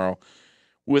back tomorrow.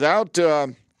 Without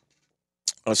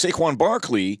Saquon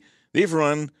Barkley, they've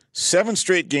run 7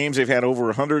 straight games. They've had over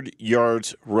 100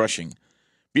 yards rushing.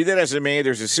 Be that as it may,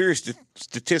 there's a series of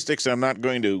statistics I'm not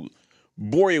going to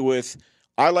bore you with.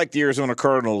 I like the Arizona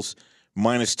Cardinals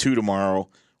 -2 tomorrow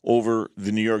over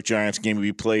the New York Giants game to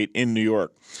be played in New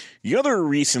York. The other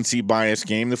recency bias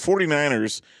game, the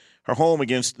 49ers are home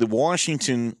against the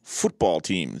Washington football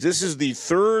team. This is the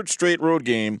 3rd straight road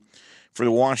game for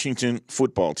the Washington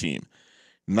football team.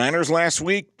 Niners last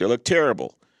week, they looked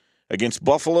terrible. Against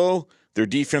Buffalo, their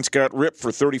defense got ripped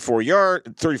for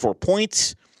 34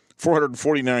 points,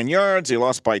 449 yards. They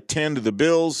lost by 10 to the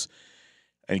Bills.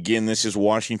 Again, this is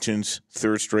Washington's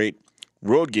 3rd straight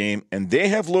road game, and they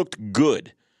have looked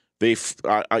good.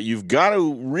 You've got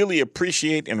to really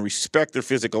appreciate and respect their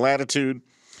physical attitude,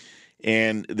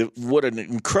 and what an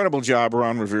incredible job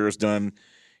Ron Rivera's done.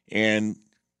 And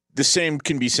the same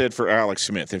can be said for Alex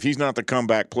Smith. If he's not the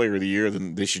comeback player of the year,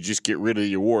 then they should just get rid of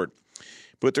the award.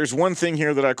 But there's one thing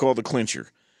here that I call the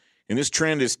clincher, and this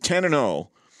trend is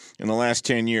 10-0 in the last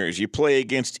 10 years. You play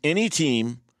against any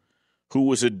team who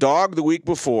was a dog the week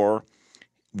before,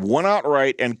 won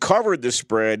outright, and covered the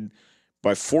spread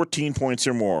by 14 points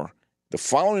or more. The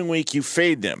following week, you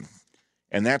fade them,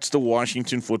 and that's the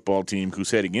Washington football team who's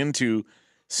heading into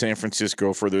San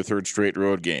Francisco for their 3rd straight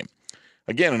road game.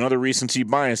 Again, another recency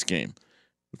bias game.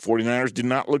 The 49ers did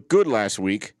not look good last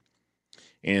week,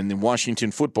 and the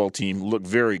Washington football team looked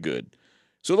very good.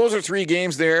 So those are 3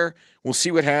 games there. We'll see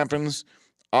what happens.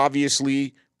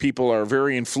 Obviously, people are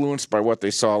very influenced by what they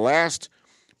saw last,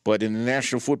 but in the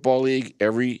National Football League,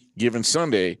 every given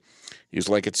Sunday is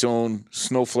like its own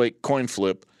snowflake coin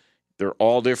flip. They're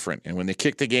all different, and when they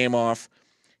kick the game off,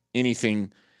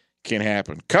 anything can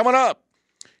happen. Coming up,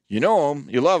 you know him,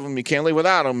 you love him, you can't live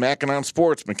without him. Mackinon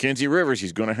Sports, Mackenzie Rivers.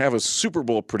 He's going to have a Super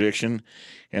Bowl prediction,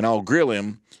 and I'll grill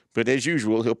him. But as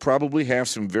usual, he'll probably have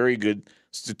some very good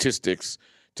statistics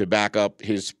to back up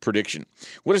his prediction.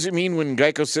 What does it mean when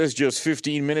Geico says just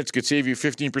 15 minutes could save you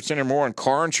 15% or more on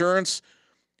car insurance?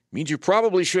 It means you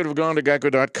probably should have gone to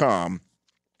Geico.com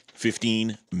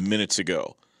 15 minutes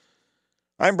ago.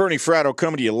 I'm Bernie Fratto,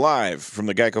 coming to you live from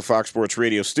the Geico Fox Sports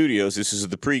Radio studios. This is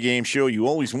the pregame show you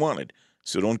always wanted,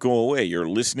 so don't go away. You're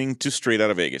listening to Straight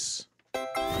Outta Vegas.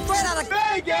 Straight Outta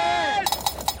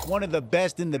Vegas! One of the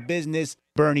best in the business,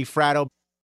 Bernie Fratto.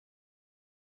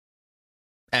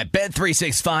 At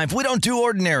Bet365, we don't do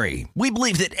ordinary. We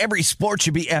believe that every sport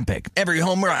should be epic. Every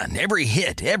home run, every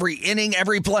hit, every inning,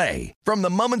 every play. From the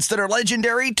moments that are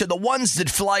legendary to the ones that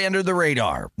fly under the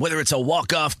radar. Whether it's a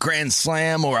walk-off grand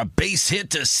slam or a base hit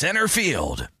to center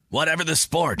field. Whatever the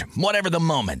sport, whatever the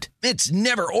moment. It's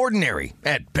never ordinary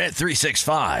at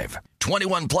Bet365.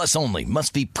 21 plus only.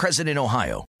 Must be present in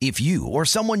Ohio. If you or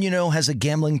someone you know has a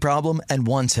gambling problem and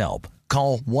wants help,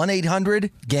 call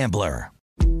 1-800-GAMBLER.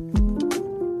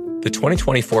 The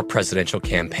 2024 presidential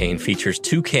campaign features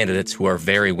 2 candidates who are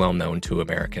very well known to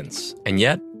Americans. And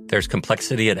yet, there's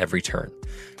complexity at every turn.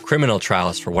 Criminal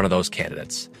trials for one of those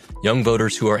candidates. Young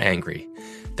voters who are angry.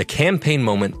 The Campaign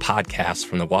Moment podcast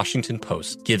from the Washington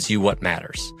Post gives you what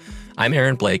matters. I'm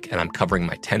Aaron Blake, and I'm covering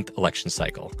my 10th election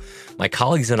cycle. My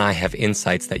colleagues and I have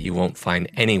insights that you won't find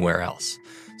anywhere else.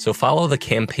 So follow the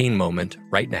Campaign Moment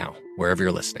right now, wherever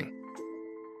you're listening.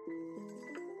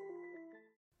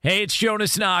 Hey, it's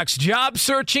Jonas Knox. Job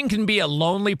searching can be a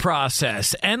lonely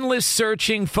process. Endless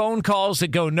searching, phone calls that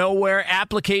go nowhere,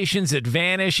 applications that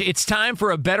vanish. It's time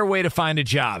for a better way to find a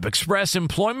job. Express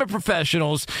Employment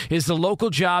Professionals is the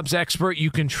local jobs expert you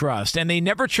can trust, and they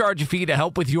never charge a fee to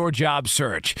help with your job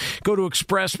search. Go to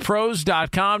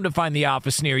expresspros.com to find the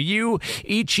office near you.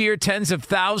 Each year, tens of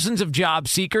thousands of job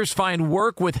seekers find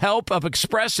work with help of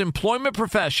Express Employment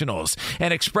Professionals,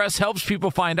 and Express helps people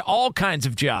find all kinds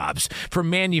of jobs, from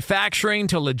manufacturing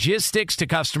to logistics to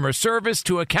customer service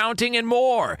to accounting and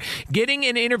more. Getting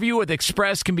an interview with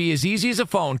Express can be as easy as a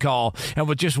phone call, and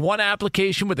with just one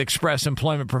application with Express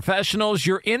Employment Professionals,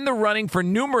 you're in the running for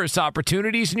numerous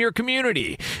opportunities in your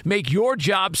community. Make your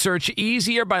job search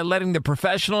easier by letting the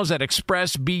professionals at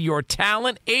Express be your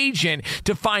talent agent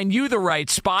to find you the right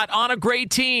spot on a great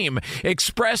team.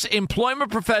 Express Employment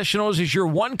Professionals is your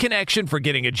one connection for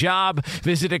getting a job.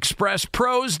 Visit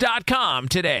expresspros.com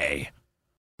today.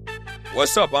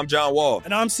 What's up? I'm John Wall.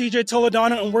 And I'm CJ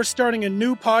Toledano, and we're starting a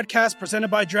new podcast presented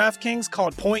by DraftKings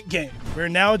called Point Game. We're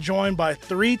now joined by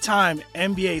three-time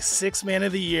NBA Sixth Man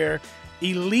of the Year,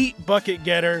 elite bucket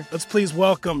getter. Let's please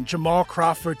welcome Jamal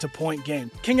Crawford to Point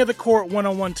Game. King of the Court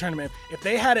one-on-one tournament. If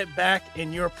they had it back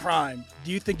in your prime,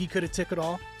 do you think you could have took it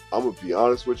all? I'm going to be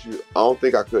honest with you. I don't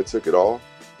think I could have took it all,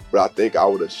 but I think I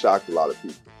would have shocked a lot of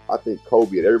people. I think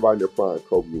Kobe and everybody in their prime,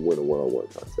 Kobe would win a one-on-one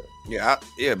contest.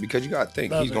 Yeah, because you got to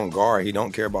think. He's going to guard. He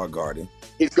don't care about guarding.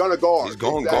 He's going to guard. He's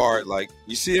going to guard. Like,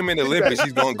 you see him in the Olympics,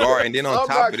 he's going to guard. And then on top of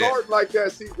that. I'm not guarding like that,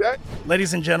 CJ.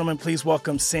 Ladies and gentlemen, please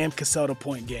welcome Sam Cassell to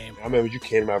Point Game. I remember you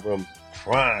came to my room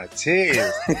crying,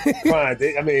 tears,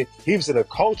 crying. I mean, he was in a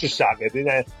culture shock. And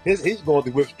then he's going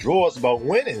through withdrawals about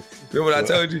winning. Remember what I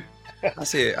told you? I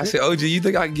said, OG, you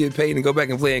think I can get paid and go back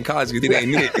and play in college because it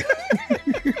ain't it?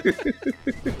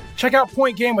 Check out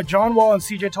Point Game with John Wall and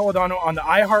CJ Toledano on the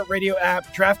iHeartRadio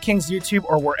app, DraftKings YouTube,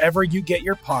 or wherever you get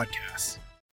your podcasts.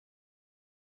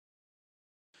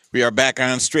 We are back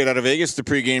on Straight Out of Vegas, the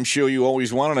pregame show you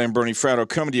always wanted. I'm Bernie Fratto,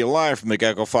 coming to you live from the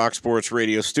Geico Fox Sports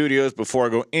Radio studios. Before I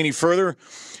go any further,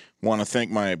 I want to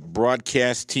thank my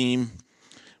broadcast team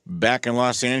back in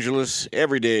Los Angeles.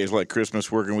 Every day is like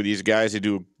Christmas working with these guys. They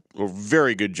do a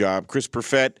very good job. Chris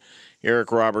Perfett,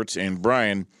 Eric Roberts, and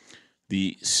Brian,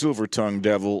 the Silver-Tongued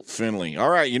Devil Finley. All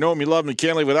right, you know him, you love him, you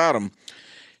can't live without him.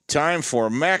 Time for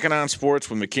Mackinac Sports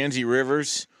with Mackenzie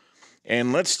Rivers.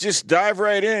 And let's just dive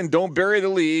right in. Don't bury the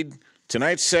lead.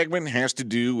 Tonight's segment has to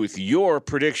do with your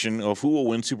prediction of who will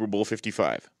win Super Bowl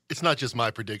 55. It's not just my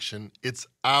prediction. It's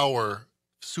our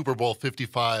Super Bowl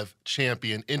 55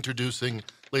 champion. Introducing,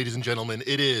 ladies and gentlemen,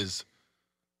 it is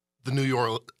the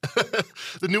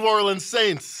New Orleans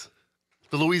Saints.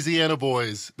 The Louisiana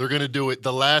boys, they're going to do it.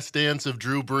 The last dance of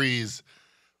Drew Brees.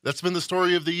 That's been the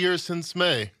story of the year since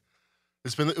May.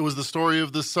 It was the story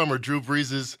of this summer. Drew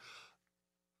Brees'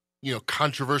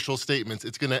 controversial statements.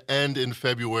 It's going to end in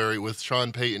February with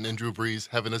Sean Payton and Drew Brees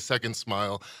having a second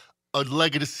smile, a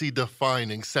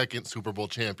legacy-defining second Super Bowl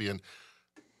champion.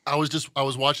 I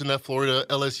was watching that Florida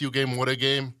LSU game. What a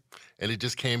game. And it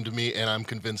just came to me, and I'm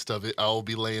convinced of it. I will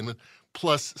be laying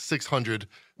plus 600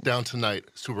 down tonight,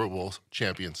 Super Bowl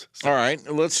champions. All right,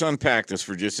 let's unpack this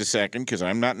for just a second, because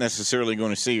I'm not necessarily going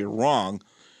to say you're wrong.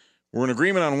 We're in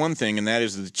agreement on one thing, and that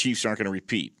is that the Chiefs aren't going to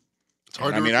repeat. It's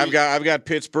hard to repeat. I've got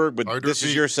Pittsburgh, but this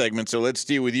is your segment, so let's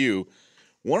deal with you.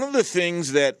 One of the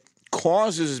things that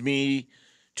causes me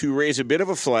to raise a bit of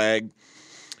a flag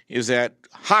is that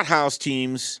hothouse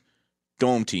teams,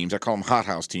 dome teams, I call them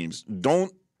hothouse teams,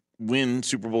 don't win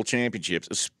Super Bowl championships,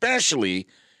 especially if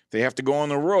they have to go on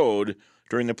the road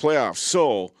during the playoffs.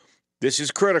 So this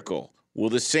is critical. Will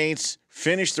the Saints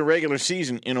finish the regular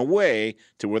season in a way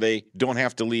to where they don't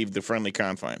have to leave the friendly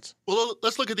confines? Well,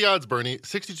 let's look at the odds, Bernie.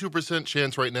 62%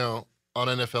 chance right now on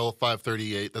NFL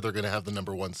 538 that they're going to have the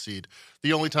number one seed.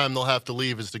 The only time they'll have to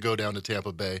leave is to go down to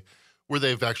Tampa Bay, where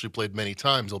they've actually played many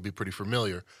times. They'll be pretty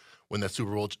familiar when that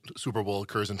Super Bowl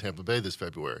occurs in Tampa Bay this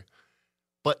February.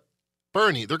 But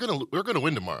Bernie, they're going to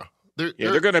win tomorrow.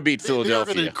 They're going to beat Philadelphia.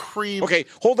 They're going to cream. Okay,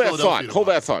 hold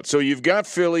that thought. So you've got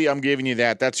Philly. I'm giving you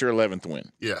that. That's your 11th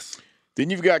win. Yes. Then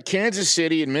you've got Kansas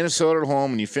City and Minnesota at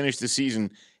home, and you finish the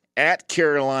season at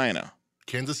Carolina.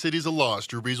 Kansas City's a loss.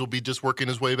 Drew Brees will be just working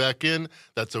his way back in.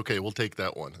 That's okay. We'll take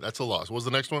that one. That's a loss. What was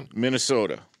the next one?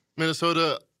 Minnesota.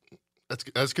 Minnesota,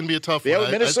 That's going to be a tough Yeah,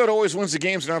 one. Minnesota always wins the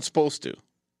games they're not supposed to.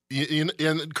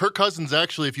 And Kirk Cousins,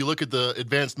 actually, if you look at the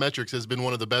advanced metrics, has been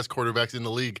one of the best quarterbacks in the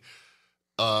league.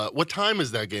 What time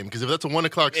is that game? Because if that's a 1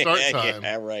 o'clock start time,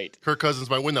 yeah, right. Kirk Cousins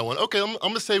might win that one. Okay, I'm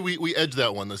going to say we edge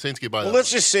that one. The Saints get by that let's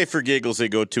just say for giggles they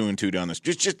go 2-2 down this.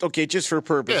 Just for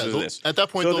purposes of this. At that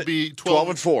point, So they'll be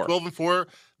 12-4. 12-4.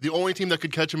 The only team that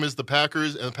could catch them is the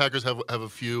Packers, and the Packers have a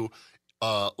few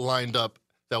lined up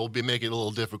that will be making it a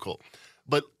little difficult.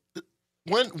 But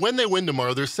when they win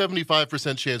tomorrow, there's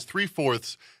 75% chance,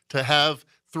 3/4, to have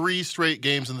 3 straight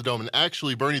games in the Dome. And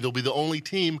actually, Bernie, they'll be the only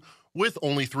team with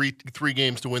only three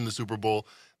games to win the Super Bowl.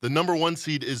 The number 1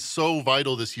 seed is so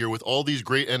vital this year with all these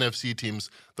great NFC teams,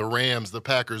 the Rams, the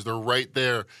Packers, they're right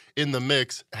there in the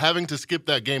mix. Having to skip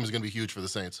that game is going to be huge for the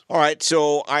Saints. All right,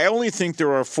 so I only think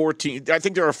there are 14. I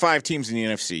think there are 5 teams in the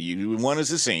NFC. One is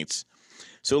the Saints.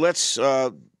 So let's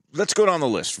go down the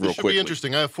list real This should quickly. be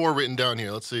interesting. I have 4 written down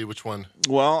here. Let's see which one.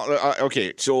 Well,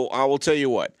 okay, so I will tell you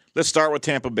what. Let's start with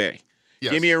Tampa Bay.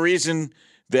 Yes. Give me a reason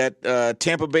that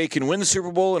Tampa Bay can win the Super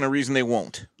Bowl and a reason they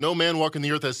won't. No man walking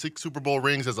the earth has 6 Super Bowl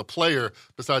rings as a player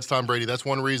besides Tom Brady. That's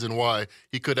one reason why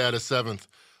he could add a 7th.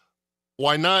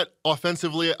 Why not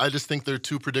offensively? I just think they're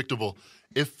too predictable.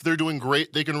 If they're doing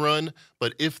great, they can run.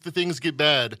 But if the things get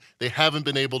bad, they haven't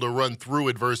been able to run through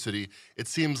adversity. It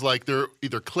seems like they're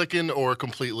either clicking or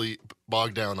completely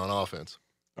bogged down on offense.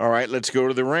 All right, let's go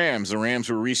to the Rams. The Rams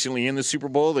were recently in the Super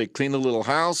Bowl. They cleaned a little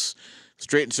house,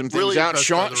 straightened some things Really out. impressed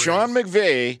by the Sean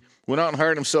McVay went out and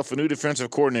hired himself a new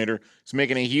defensive coordinator. It's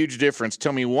making a huge difference.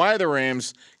 Tell me why the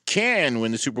Rams can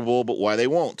win the Super Bowl, but why they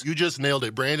won't. You just nailed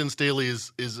it. Brandon Staley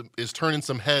is turning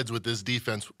some heads with this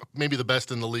defense, maybe the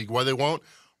best in the league. Why they won't?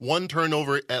 1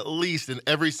 turnover at least in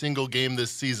every single game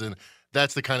this season.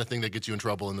 That's the kind of thing that gets you in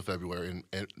trouble in the February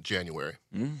and January.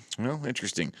 Well,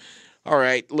 interesting. All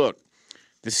right, look,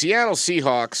 the Seattle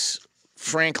Seahawks,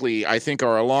 frankly, I think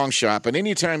are a long shot. But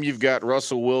anytime you've got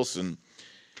Russell Wilson,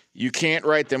 you can't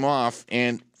write them off.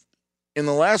 And in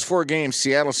the last 4 games,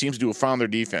 Seattle seems to have found their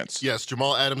defense. Yes,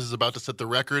 Jamal Adams is about to set the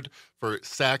record for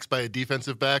sacks by a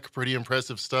defensive back. Pretty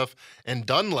impressive stuff. And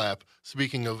Dunlap,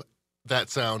 speaking of that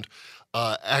sound,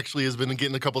 actually has been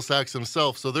getting a couple sacks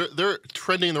himself. So they're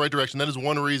trending in the right direction. That is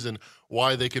one reason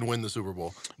why they can win the Super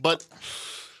Bowl. But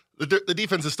the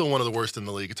defense is still one of the worst in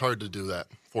the league. It's hard to do that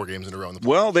 4 games in a row. In the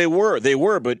Well, they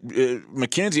were. But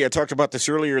McKenzie, I talked about this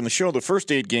earlier in the show. The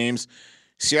first 8 games,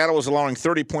 Seattle was allowing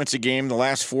 30 points a game. The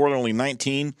last 4, only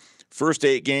 19. First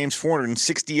 8 games,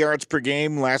 460 yards per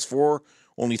game. Last 4,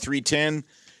 only 310.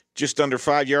 Just under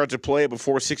 5 yards a play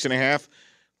before 6.5.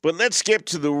 But let's skip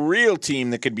to the real team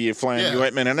that could be a flying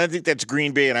ointment, and I think that's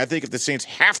Green Bay. And I think if the Saints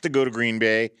have to go to Green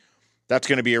Bay, that's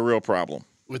going to be a real problem.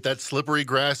 With that slippery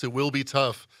grass, it will be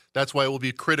tough. That's why it will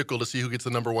be critical to see who gets the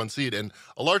number 1 seed. And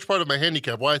a large part of my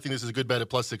handicap, why I think this is a good bet at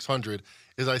plus 600,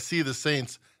 is I see the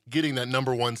Saints getting that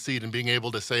number 1 seed and being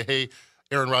able to say, hey,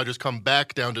 Aaron Rodgers, come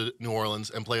back down to New Orleans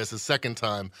and play us a second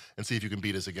time and see if you can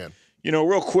beat us again. You know,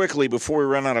 real quickly before we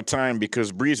run out of time,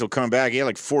 because Breeze will come back. He had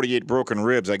like 48 broken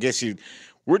ribs. I guess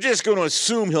we're just going to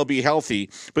assume he'll be healthy.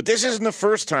 But this isn't the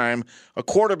first time a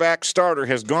quarterback starter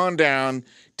has gone down,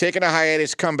 taken a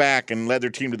hiatus, come back, and led their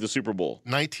team to the Super Bowl.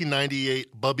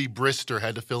 1998, Bubby Brister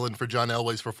had to fill in for John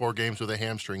Elway for 4 games with a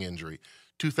hamstring injury.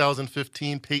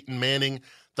 2015, Peyton Manning,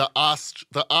 the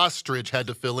ostrich, had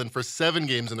to fill in for 7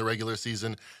 games in the regular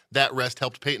season. That rest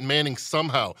helped Peyton Manning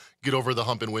somehow get over the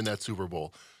hump and win that Super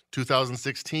Bowl.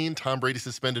 2016, Tom Brady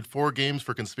suspended 4 games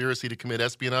for conspiracy to commit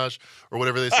espionage, or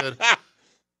whatever they said.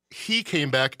 He came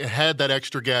back and had that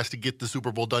extra gas to get the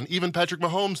Super Bowl done. Even Patrick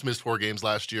Mahomes missed 4 games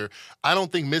last year. I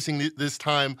don't think missing this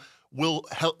time will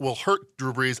hurt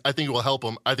Drew Brees. I think it will help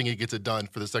him. I think he gets it done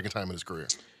for the second time in his career.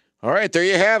 All right, there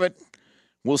you have it.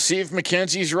 We'll see if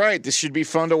McKenzie's right. This should be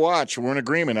fun to watch. We're in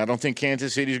agreement. I don't think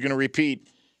Kansas City's going to repeat,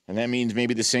 and that means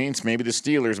maybe the Saints, maybe the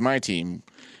Steelers, my team.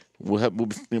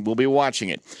 We'll be watching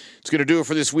it. It's going to do it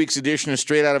for this week's edition of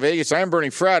Straight Out of Vegas. I'm Bernie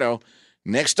Fratto.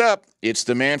 Next up, it's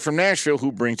the man from Nashville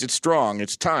who brings it strong.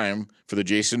 It's time for the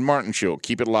Jason Martin Show.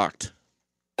 Keep it locked.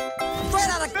 Straight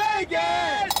out of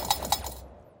Vegas!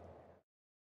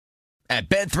 At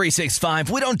Bet365,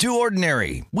 we don't do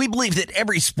ordinary. We believe that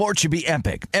every sport should be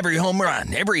epic. Every home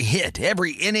run, every hit,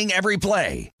 every inning, every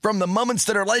play. From the moments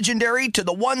that are legendary to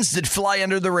the ones that fly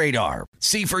under the radar.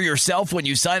 See for yourself when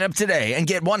you sign up today and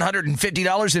get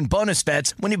 $150 in bonus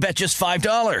bets when you bet just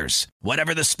 $5.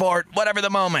 Whatever the sport, whatever the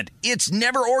moment, it's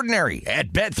never ordinary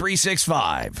at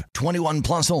Bet365. 21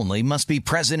 plus only. Must be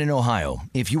present in Ohio.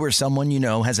 If you or someone you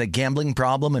know has a gambling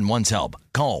problem and wants help,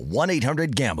 call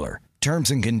 1-800-GAMBLER.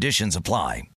 Terms and conditions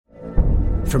apply.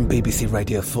 From BBC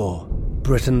Radio 4,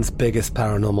 Britain's biggest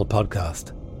paranormal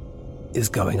podcast is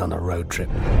going on a road trip.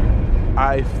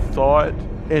 I thought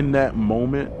in that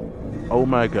moment, oh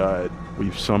my God,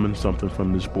 we've summoned something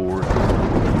from this board.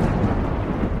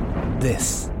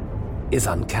 This is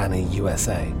Uncanny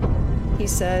USA. He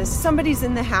says, somebody's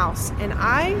in the house, and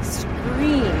I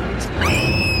screamed.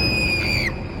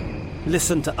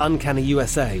 Listen to Uncanny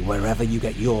USA wherever you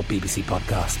get your BBC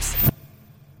podcasts,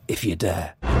 if you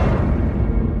dare.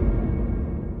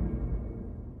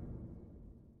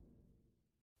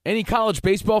 Any college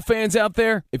baseball fans out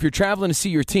there? If you're traveling to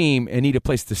see your team and need a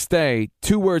place to stay,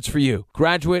 2 words for you: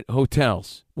 Graduate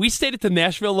Hotels. We stayed at the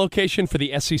Nashville location for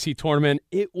the SEC tournament.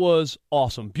 It was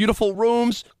awesome. Beautiful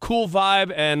rooms, cool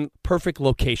vibe, and perfect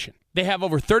location. They have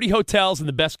over 30 hotels in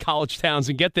the best college towns,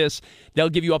 and get this, they'll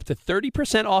give you up to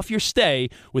 30% off your stay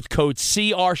with code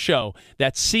CRSHOW.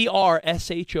 That's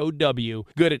CRSHOW.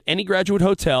 Good at any Graduate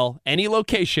Hotel, any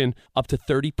location, up to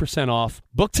 30% off.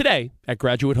 Book today at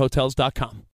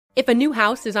graduatehotels.com. If a new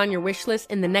house is on your wish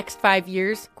list in the next 5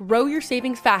 years, grow your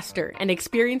savings faster and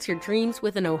experience your dreams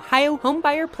with an Ohio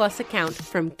Homebuyer Plus account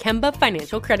from Kemba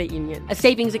Financial Credit Union. A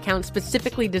savings account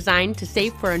specifically designed to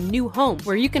save for a new home,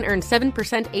 where you can earn 7%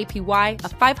 APY,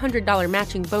 a $500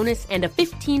 matching bonus, and a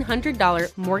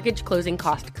 $1,500 mortgage closing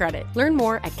cost credit. Learn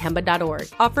more at Kemba.org.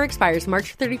 Offer expires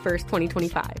March 31st,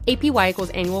 2025. APY equals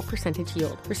annual percentage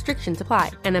yield. Restrictions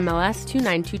apply. NMLS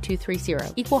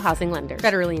 292230. Equal housing lender.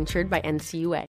 Federally insured by NCUA.